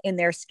ingredient in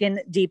their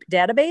Skin Deep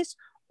database,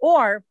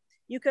 or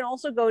you can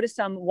also go to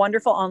some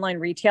wonderful online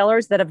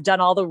retailers that have done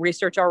all the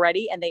research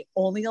already, and they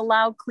only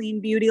allow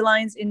clean beauty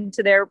lines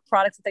into their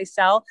products that they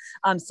sell.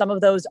 Some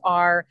of those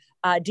are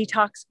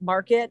Detox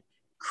Market,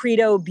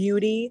 Credo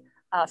Beauty,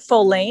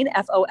 Folane,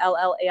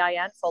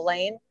 Follain,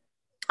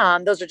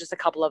 Folane. Those are just a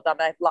couple of them.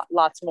 I have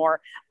lots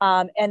more.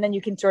 And then you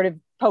can sort of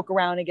poke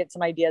around and get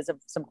some ideas of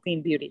some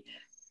clean beauty.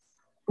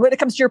 When it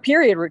comes to your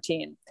period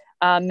routine,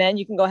 men,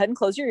 you can go ahead and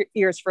close your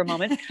ears for a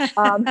moment.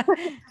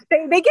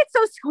 They get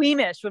so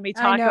squeamish when we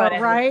talk about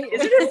it. Right?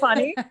 Isn't it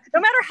funny?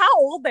 No matter how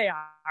old they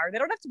are, they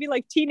don't have to be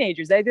like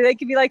teenagers. They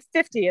can be like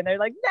 50 and they're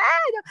like,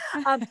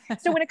 nah.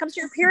 So when it comes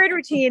to your period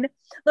routine,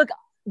 look,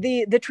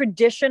 the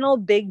traditional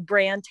big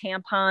brand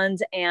tampons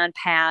and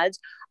pads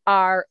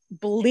are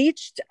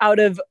bleached out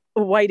of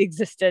white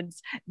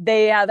existence.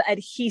 They have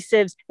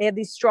adhesives. They have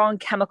these strong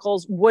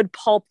chemicals, wood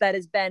pulp that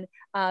has been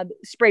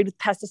sprayed with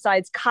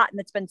pesticides, cotton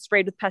that's been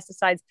sprayed with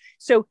pesticides.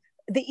 So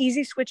the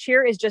easy switch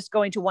here is just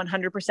going to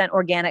 100%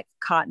 organic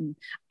cotton.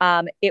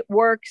 It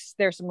works.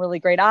 There's some really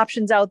great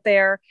options out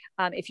there.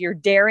 If you're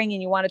daring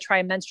and you want to try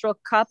a menstrual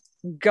cup,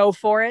 go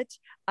for it.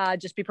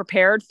 Just be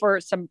prepared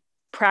for some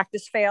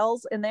practice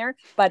fails in there,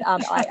 but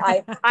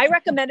I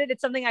recommend it.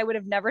 It's something I would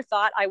have never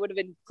thought I would have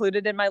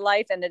included in my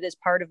life, and it is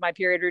part of my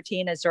period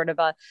routine as sort of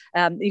a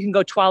you can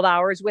go 12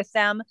 hours with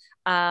them.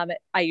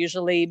 I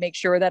usually make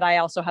sure that I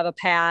also have a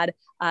pad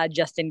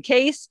just in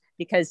case,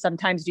 because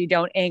sometimes if you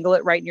don't angle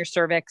it right in your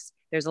cervix,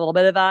 there's a little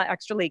bit of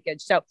extra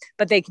leakage. So,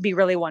 but they can be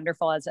really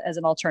wonderful as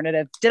an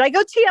alternative. Did I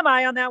go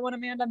TMI on that one,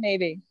 Amanda?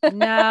 Maybe.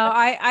 No,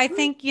 I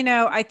think,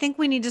 I think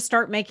we need to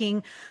start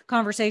making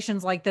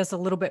conversations like this a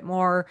little bit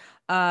more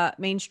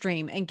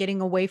mainstream and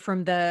getting away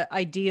from the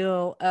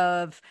ideal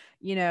of,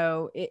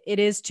 it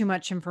is too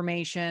much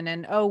information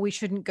and, oh, we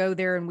shouldn't go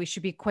there and we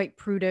should be quite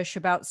prudish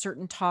about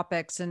certain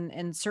topics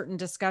and certain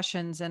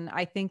discussions. And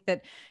I think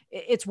that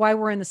it's why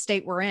we're in the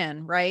state we're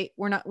in, right?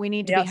 We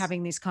need to be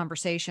having these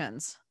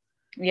conversations.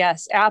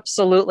 Yes,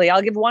 absolutely.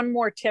 I'll give one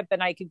more tip,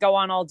 and I could go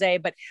on all day,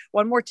 but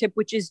one more tip,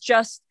 which is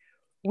just,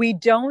 we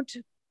don't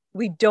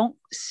we don't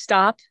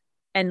stop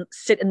and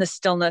sit in the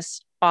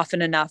stillness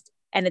often enough.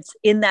 And it's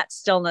in that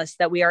stillness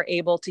that we are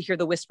able to hear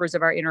the whispers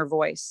of our inner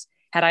voice.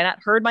 Had I not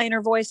heard my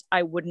inner voice,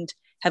 I wouldn't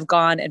have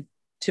gone and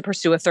to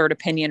pursue a third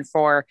opinion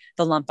for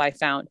the lump I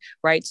found,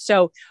 right?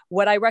 So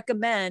what I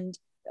recommend,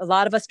 a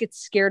lot of us get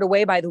scared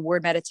away by the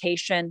word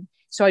meditation.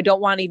 So I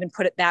don't want to even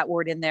put that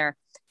word in there,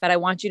 but I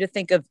want you to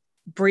think of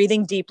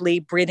breathing deeply,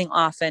 breathing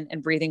often,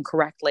 and breathing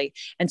correctly.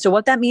 And so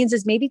what that means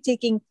is maybe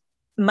taking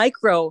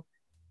micro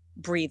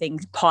breathing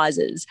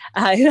pauses.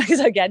 Because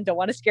again, don't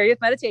want to scare you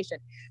with meditation.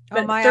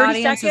 But my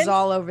audience is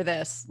all over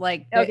this.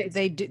 Like okay.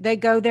 they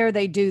go there,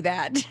 they do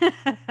that.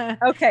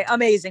 Okay,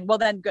 amazing. Well,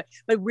 then good.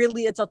 But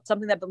really, it's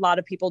something that a lot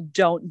of people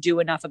don't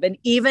do enough of. And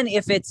even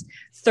if it's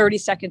 30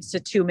 seconds to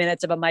 2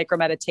 minutes of a micro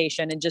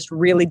meditation and just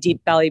really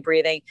deep belly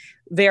breathing,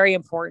 very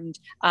important.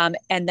 And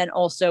then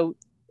also,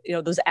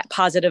 those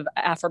positive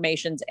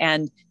affirmations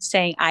and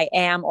saying I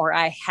am or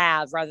I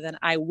have rather than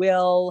I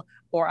will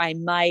or I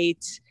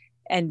might.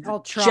 And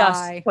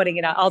just putting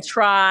it out. I'll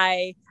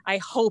try. I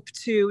hope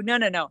to.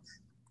 No.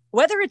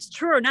 Whether it's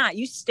true or not,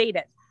 you state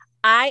it.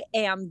 I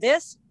am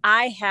this.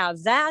 I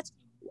have that.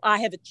 I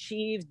have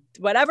achieved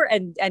whatever,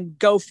 and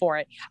go for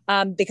it.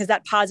 Because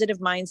that positive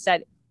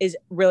mindset is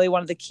really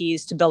one of the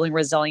keys to building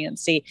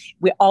resiliency.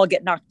 We all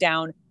get knocked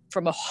down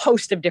from a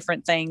host of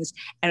different things,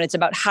 and it's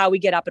about how we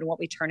get up and what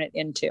we turn it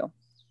into.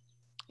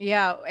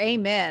 Yeah.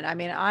 Amen. I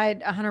mean, I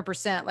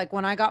 100%, like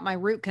when I got my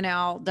root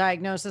canal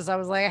diagnosis, I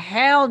was like,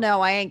 hell no,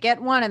 I ain't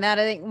getting one. And that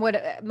ain't what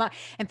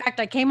in fact,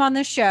 I came on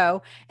this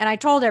show and I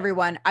told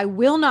everyone, I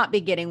will not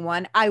be getting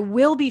one. I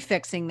will be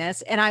fixing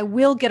this and I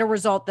will get a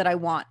result that I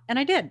want. And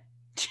I did.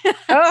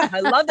 Oh,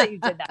 I love that you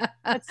did that.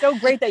 That's so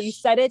great that you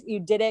said it. You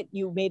did it.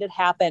 You made it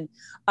happen.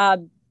 I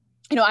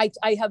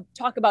have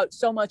talked about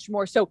so much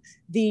more. So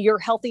Your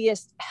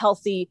Healthiest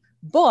Healthy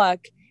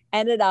book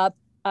ended up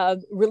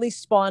really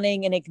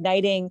spawning and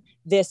igniting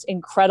this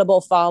incredible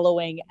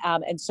following.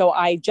 And so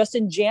I just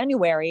in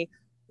January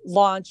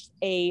launched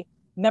a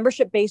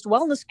membership-based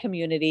wellness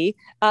community,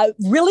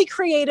 really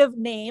creative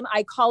name.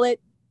 I call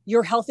it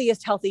Your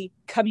Healthiest Healthy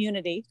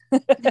Community.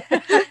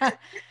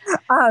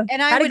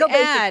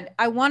 And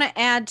I want to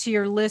add to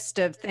your list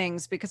of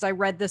things because I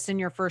read this in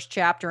your first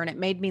chapter and it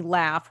made me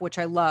laugh, which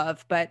I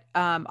love. But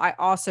I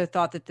also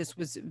thought that this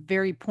was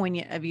very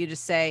poignant of you to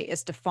say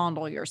is to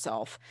fondle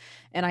yourself.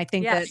 And I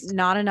think that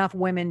not enough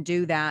women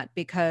do that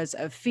because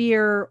of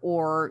fear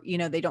or,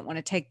 they don't want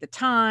to take the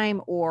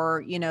time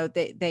or,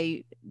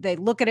 they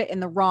look at it in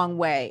the wrong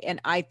way. And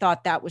I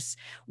thought that was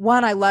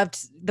one, I loved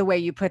the way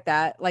you put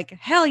that, like,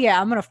 hell yeah,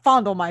 I'm going to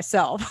fondle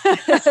myself.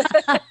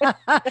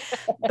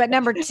 But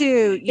number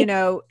two,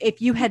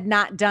 if you had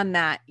not done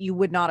that, you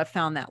would not have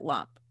found that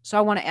lump. So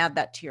I want to add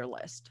that to your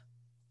list.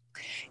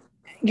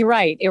 You're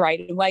right.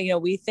 Well,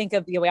 we think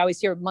of, we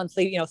always hear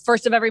monthly,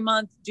 first of every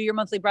month, do your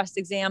monthly breast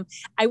exam.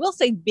 I will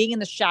say being in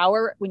the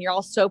shower when you're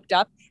all soaked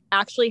up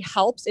actually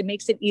helps. It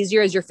makes it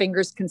easier as your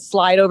fingers can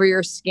slide over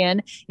your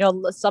skin.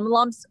 Some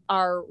lumps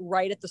are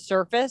right at the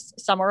surface.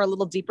 Some are a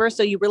little deeper.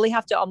 So you really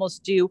have to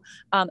almost do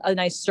a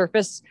nice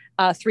surface,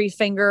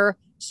 3-finger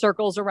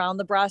circles around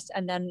the breast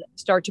and then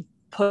start to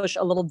push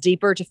a little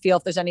deeper to feel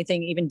if there's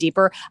anything even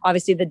deeper.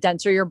 Obviously, the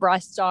denser your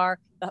breasts are,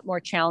 the more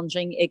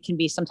challenging it can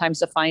be sometimes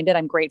to find it.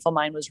 I'm grateful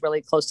mine was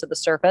really close to the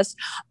surface.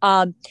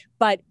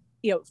 But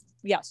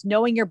yes,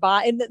 knowing your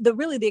body, and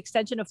the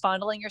extension of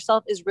fondling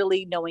yourself is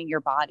really knowing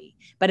your body.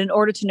 But in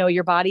order to know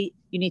your body,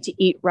 you need to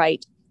eat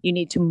right. You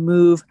need to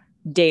move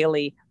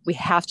daily. We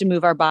have to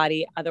move our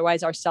body.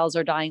 Otherwise our cells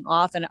are dying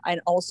off. And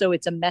also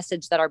it's a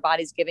message that our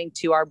body's giving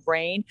to our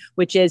brain,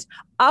 which is,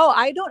 oh,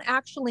 I don't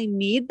actually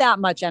need that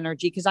much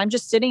energy because I'm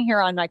just sitting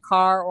here on my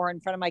car or in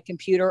front of my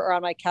computer or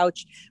on my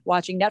couch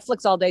watching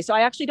Netflix all day. So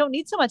I actually don't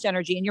need so much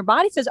energy. And your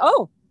body says,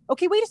 oh,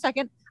 okay, wait a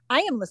second. I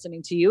am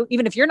listening to you.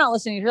 Even if you're not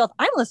listening to yourself,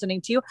 I'm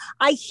listening to you.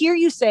 I hear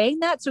you saying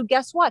that. So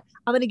guess what?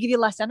 I'm going to give you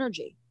less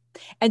energy.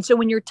 And so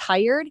when you're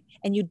tired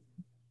and you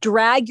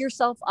drag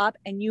yourself up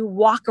and you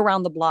walk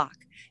around the block,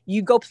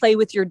 you go play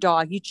with your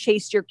dog, you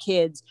chase your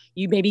kids,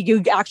 you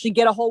actually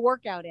get a whole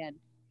workout in,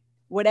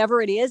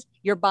 whatever it is,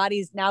 your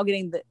body's now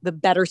getting the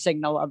better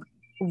signal of,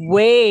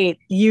 wait,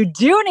 you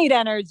do need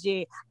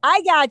energy.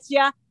 I got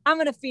you. I'm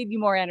going to feed you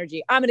more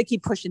energy. I'm going to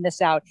keep pushing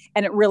this out.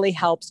 And it really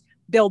helps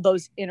build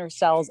those inner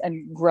cells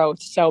and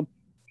growth. So,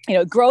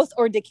 growth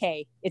or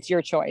decay, it's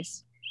your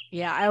choice.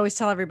 Yeah. I always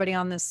tell everybody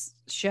on this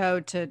show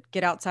to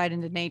get outside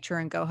into nature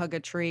and go hug a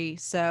tree.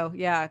 So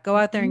yeah, go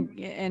out there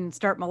and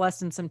start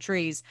molesting some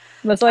trees.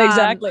 That's like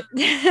exactly.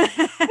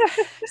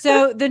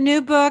 So the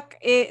new book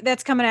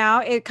that's coming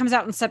out, it comes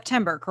out in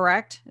September,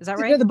 correct? Is that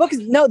right? The book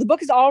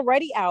is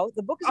already out.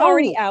 The book is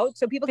already out.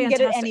 So people can get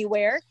it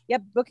anywhere.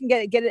 Yep. Book can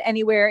get it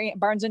anywhere.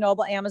 Barnes and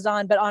Noble,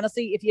 Amazon. But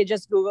honestly, if you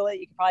just Google it,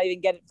 you can probably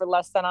even get it for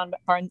less than on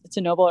Barnes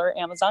and Noble or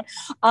Amazon.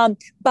 And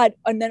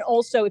then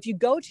also if you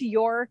go to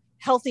Your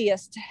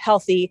Healthiest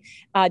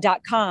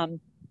Healthy.com,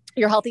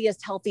 Your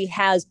Healthiest Healthy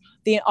has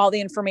all the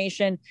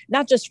information,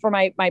 not just for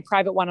my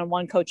private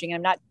one-on-one coaching.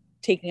 I'm not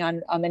taking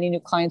on many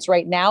new clients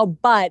right now,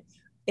 but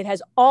it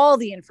has all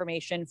the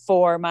information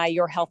for my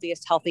Your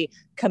Healthiest Healthy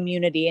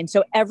community. And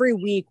so every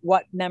week,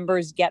 what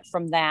members get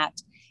from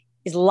that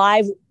is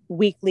live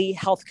weekly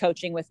health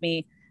coaching with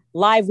me,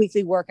 live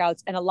weekly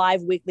workouts, and a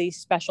live weekly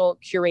special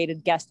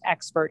curated guest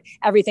expert.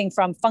 Everything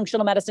from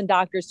functional medicine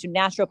doctors to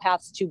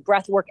naturopaths to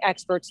breathwork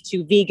experts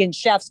to vegan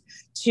chefs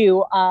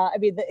to,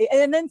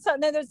 and then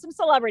there's some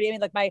celebrity. I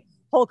mean, like my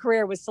whole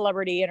career was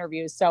celebrity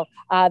interviews. So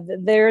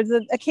there's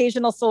an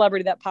occasional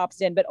celebrity that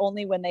pops in, but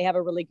only when they have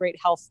a really great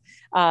health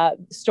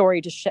story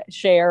to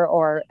share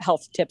or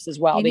health tips as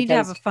well. You need to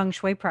have a feng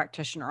shui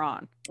practitioner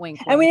on. Wink,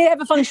 wink. And we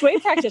have a feng shui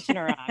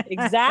practitioner on.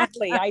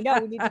 Exactly. I know.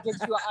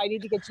 I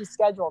need to get you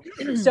scheduled.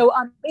 So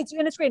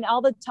it's great. And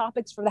all the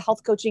topics for the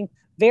health coaching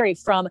vary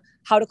from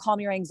how to calm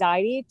your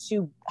anxiety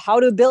to how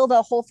to build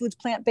a whole foods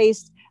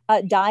plant-based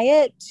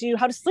diet to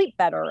how to sleep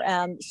better.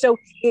 So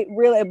it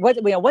really,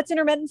 what's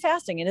intermittent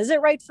fasting and is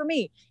it right for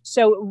me?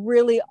 So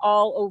really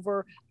all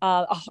over,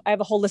 I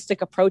have a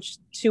holistic approach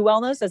to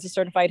wellness as a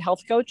certified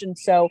health coach. And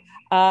so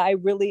I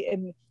really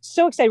am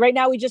so excited. Right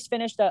now, we just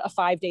finished a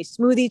 5-day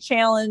smoothie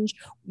challenge.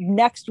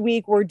 Next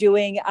week, we're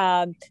doing,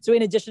 so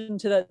in addition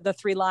to the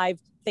 3 live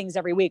things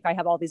every week, I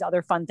have all these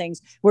other fun things.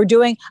 We're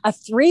doing a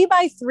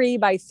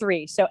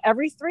 3x3x3. So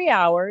every 3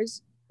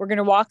 hours, we're going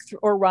to walk through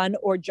or run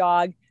or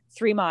jog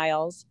 3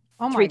 miles.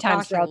 3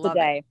 times throughout the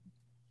day.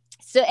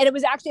 So, and it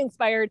was actually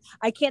inspired.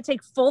 I can't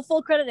take full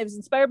credit. It was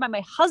inspired by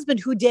my husband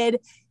who did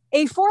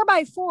a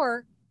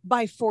 4x4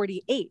 by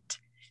 48.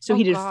 So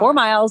he did 4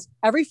 miles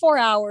every 4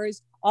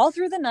 hours, all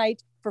through the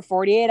night for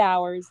 48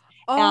 hours.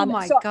 Oh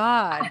my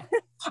God.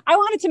 I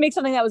wanted to make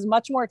something that was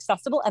much more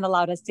accessible and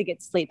allowed us to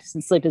get sleep,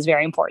 since sleep is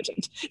very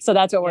important. So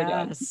that's what we're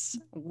doing.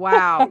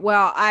 Wow.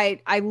 Well,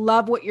 I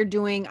love what you're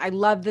doing. I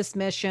love this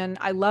mission.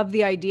 I love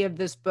the idea of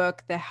this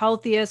book, The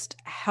Healthiest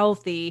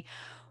Healthy.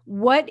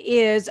 What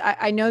is,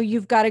 I know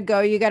you've got to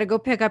go, you got to go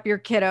pick up your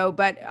kiddo,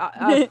 but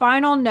a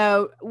final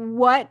note,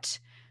 what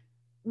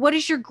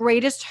is your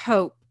greatest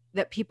hope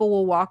that people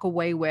will walk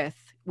away with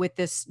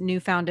this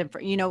newfound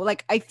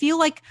like, I feel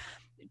like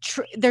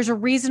there's a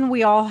reason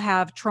we all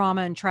have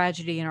trauma and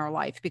tragedy in our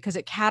life, because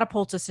it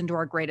catapults us into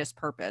our greatest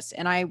purpose.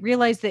 And I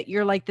realize that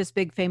you're like this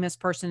big famous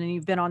person and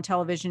you've been on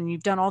television and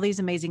you've done all these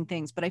amazing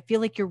things, but I feel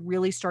like you're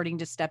really starting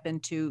to step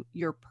into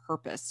your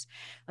purpose.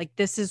 Like,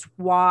 this is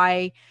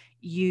why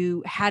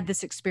you had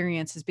this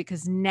experience, is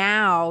because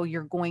now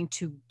you're going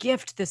to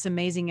gift this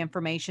amazing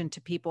information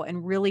to people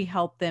and really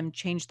help them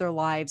change their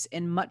lives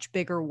in much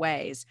bigger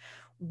ways.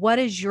 What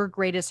is your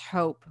greatest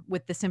hope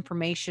with this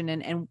information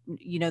and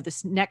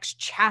this next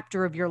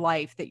chapter of your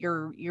life that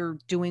you're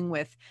doing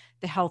with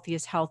the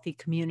Healthiest Healthy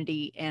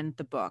community and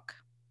the book?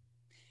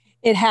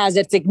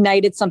 It's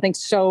ignited something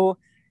so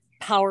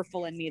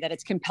powerful in me that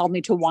it's compelled me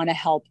to want to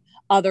help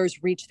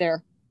others reach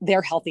their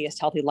healthiest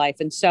healthy life.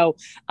 And so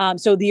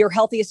Your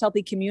Healthiest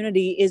Healthy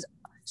community is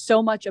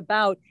so much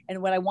about,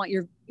 and what I want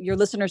your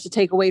listeners to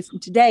take away from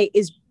today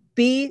is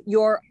be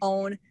your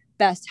own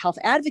best health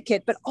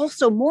advocate, but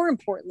also more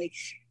importantly,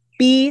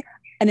 be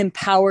an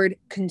empowered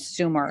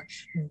consumer.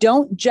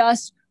 Don't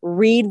just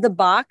read the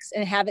box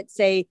and have it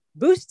say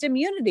boost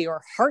immunity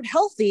or heart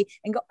healthy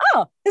and go,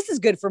 oh, this is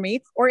good for me.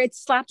 Or it's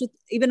slapped with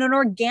even an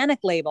organic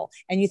label.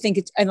 And you think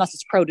unless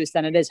it's produce,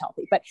 then it is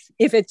healthy. But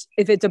if it's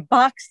a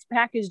box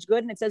packaged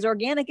good and it says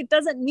organic, it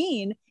doesn't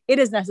mean it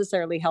is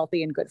necessarily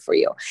healthy and good for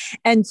you.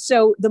 And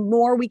so the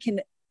more we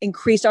can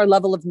increase our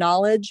level of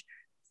knowledge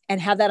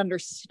and have that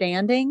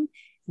understanding,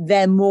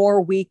 then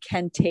more we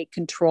can take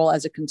control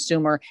as a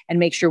consumer and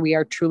make sure we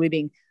are truly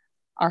being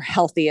our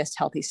healthiest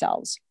healthy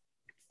selves.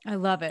 I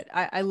love it.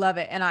 I love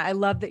it. And I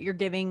love that you're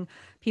giving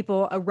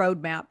people a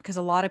roadmap, because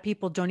a lot of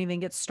people don't even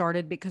get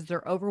started because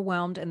they're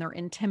overwhelmed and they're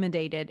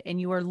intimidated. And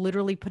you are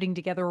literally putting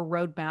together a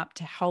roadmap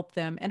to help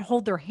them and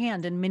hold their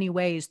hand in many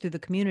ways through the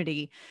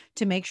community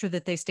to make sure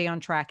that they stay on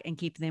track and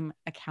keep them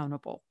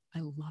accountable. I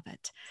love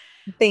it.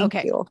 Thank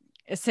you.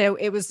 So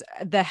it was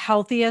the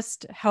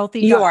healthiest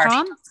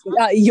healthy.com.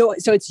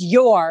 So it's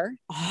your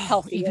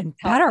healthy, even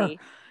better.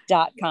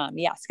 .com.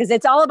 Yes. Because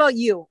it's all about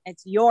you.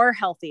 It's your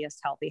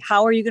healthiest healthy.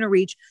 How are you going to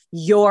reach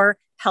your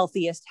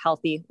healthiest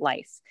healthy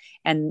life?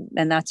 And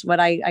that's what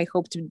I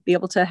hope to be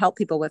able to help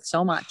people with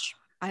so much.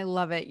 I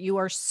love it. You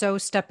are so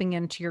stepping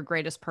into your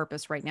greatest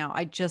purpose right now.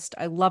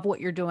 I love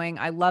what you're doing.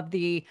 I love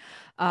the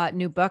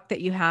new book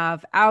that you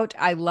have out.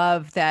 I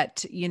love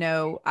that,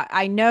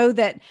 I know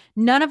that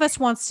none of us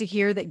wants to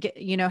hear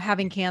that,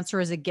 having cancer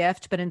is a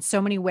gift, but in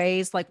so many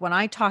ways, like when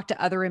I talk to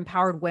other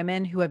empowered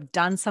women who have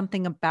done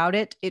something about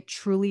it, it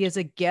truly is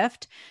a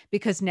gift,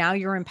 because now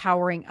you're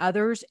empowering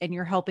others and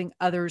you're helping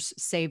others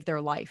save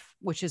their life,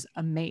 which is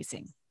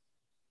amazing.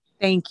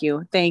 Thank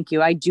you.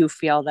 I do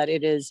feel that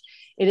it is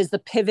the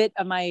pivot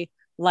of my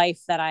life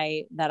that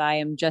I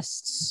am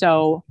just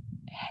so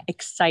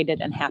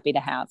excited and happy to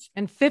have.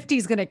 And 50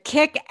 is going to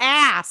kick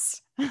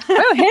ass.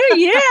 Oh, hell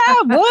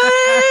yeah.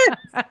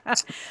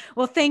 What?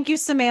 Well, thank you,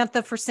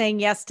 Samantha, for saying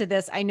yes to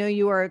this. I know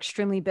you are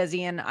extremely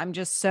busy, and I'm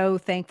just so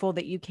thankful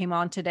that you came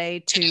on today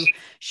to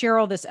share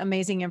all this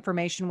amazing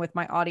information with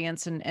my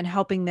audience and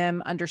helping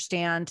them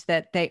understand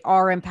that they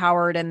are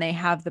empowered and they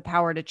have the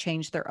power to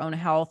change their own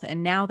health.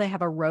 And now they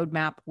have a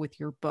roadmap with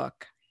your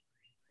book.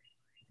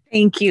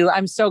 Thank you.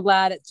 I'm so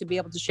glad to be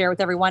able to share with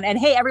everyone. And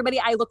hey, everybody,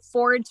 I look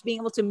forward to being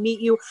able to meet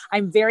you.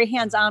 I'm very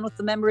hands-on with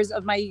the members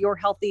of my Your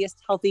Healthiest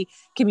Healthy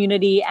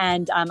community.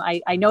 And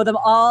I know them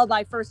all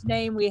by first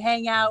name. We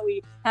hang out.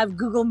 We have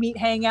Google Meet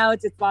hangouts.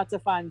 It's lots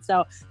of fun.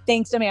 So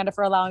thanks, Amanda,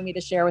 for allowing me to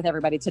share with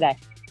everybody today.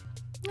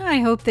 I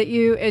hope that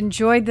you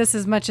enjoyed this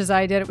as much as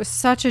I did. It was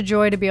such a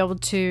joy to be able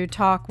to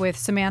talk with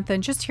Samantha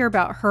and just hear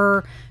about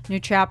her new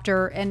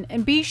chapter.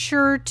 And be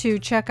sure to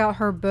check out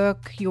her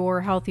book,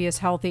 Your Healthiest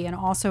Healthy, and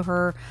also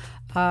her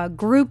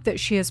group that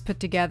she has put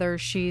together.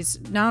 She's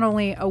not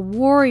only a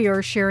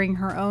warrior sharing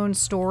her own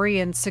story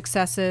and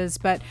successes,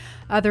 but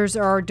others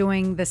are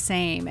doing the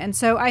same. And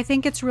so I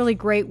think it's really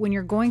great when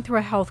you're going through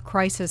a health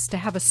crisis to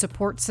have a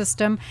support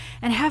system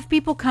and have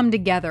people come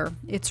together.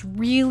 It's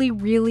really,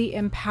 really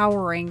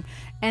empowering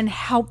and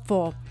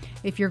helpful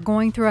if you're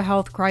going through a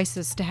health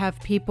crisis to have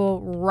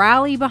people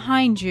rally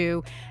behind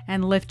you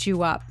and lift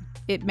you up.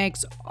 It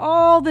makes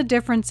all the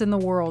difference in the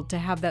world to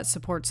have that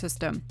support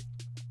system.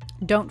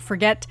 Don't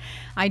forget,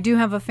 I do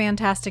have a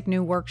fantastic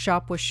new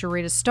workshop with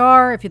Sharita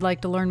Starr. If you'd like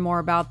to learn more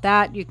about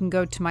that, you can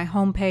go to my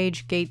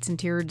homepage,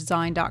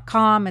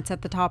 gatesinteriordesign.com. It's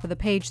at the top of the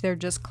page there.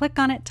 Just click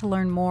on it to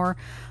learn more.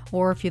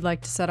 Or if you'd like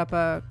to set up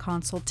a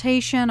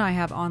consultation, I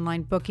have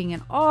online booking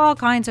and all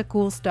kinds of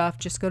cool stuff.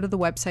 Just go to the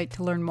website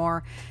to learn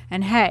more.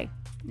 And hey,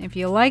 if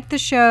you like the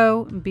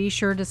show, be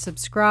sure to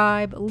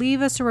subscribe,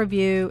 leave us a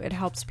review. It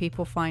helps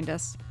people find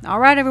us.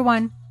 All right,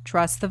 everyone,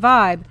 trust the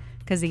vibe,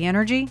 because the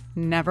energy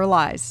never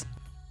lies.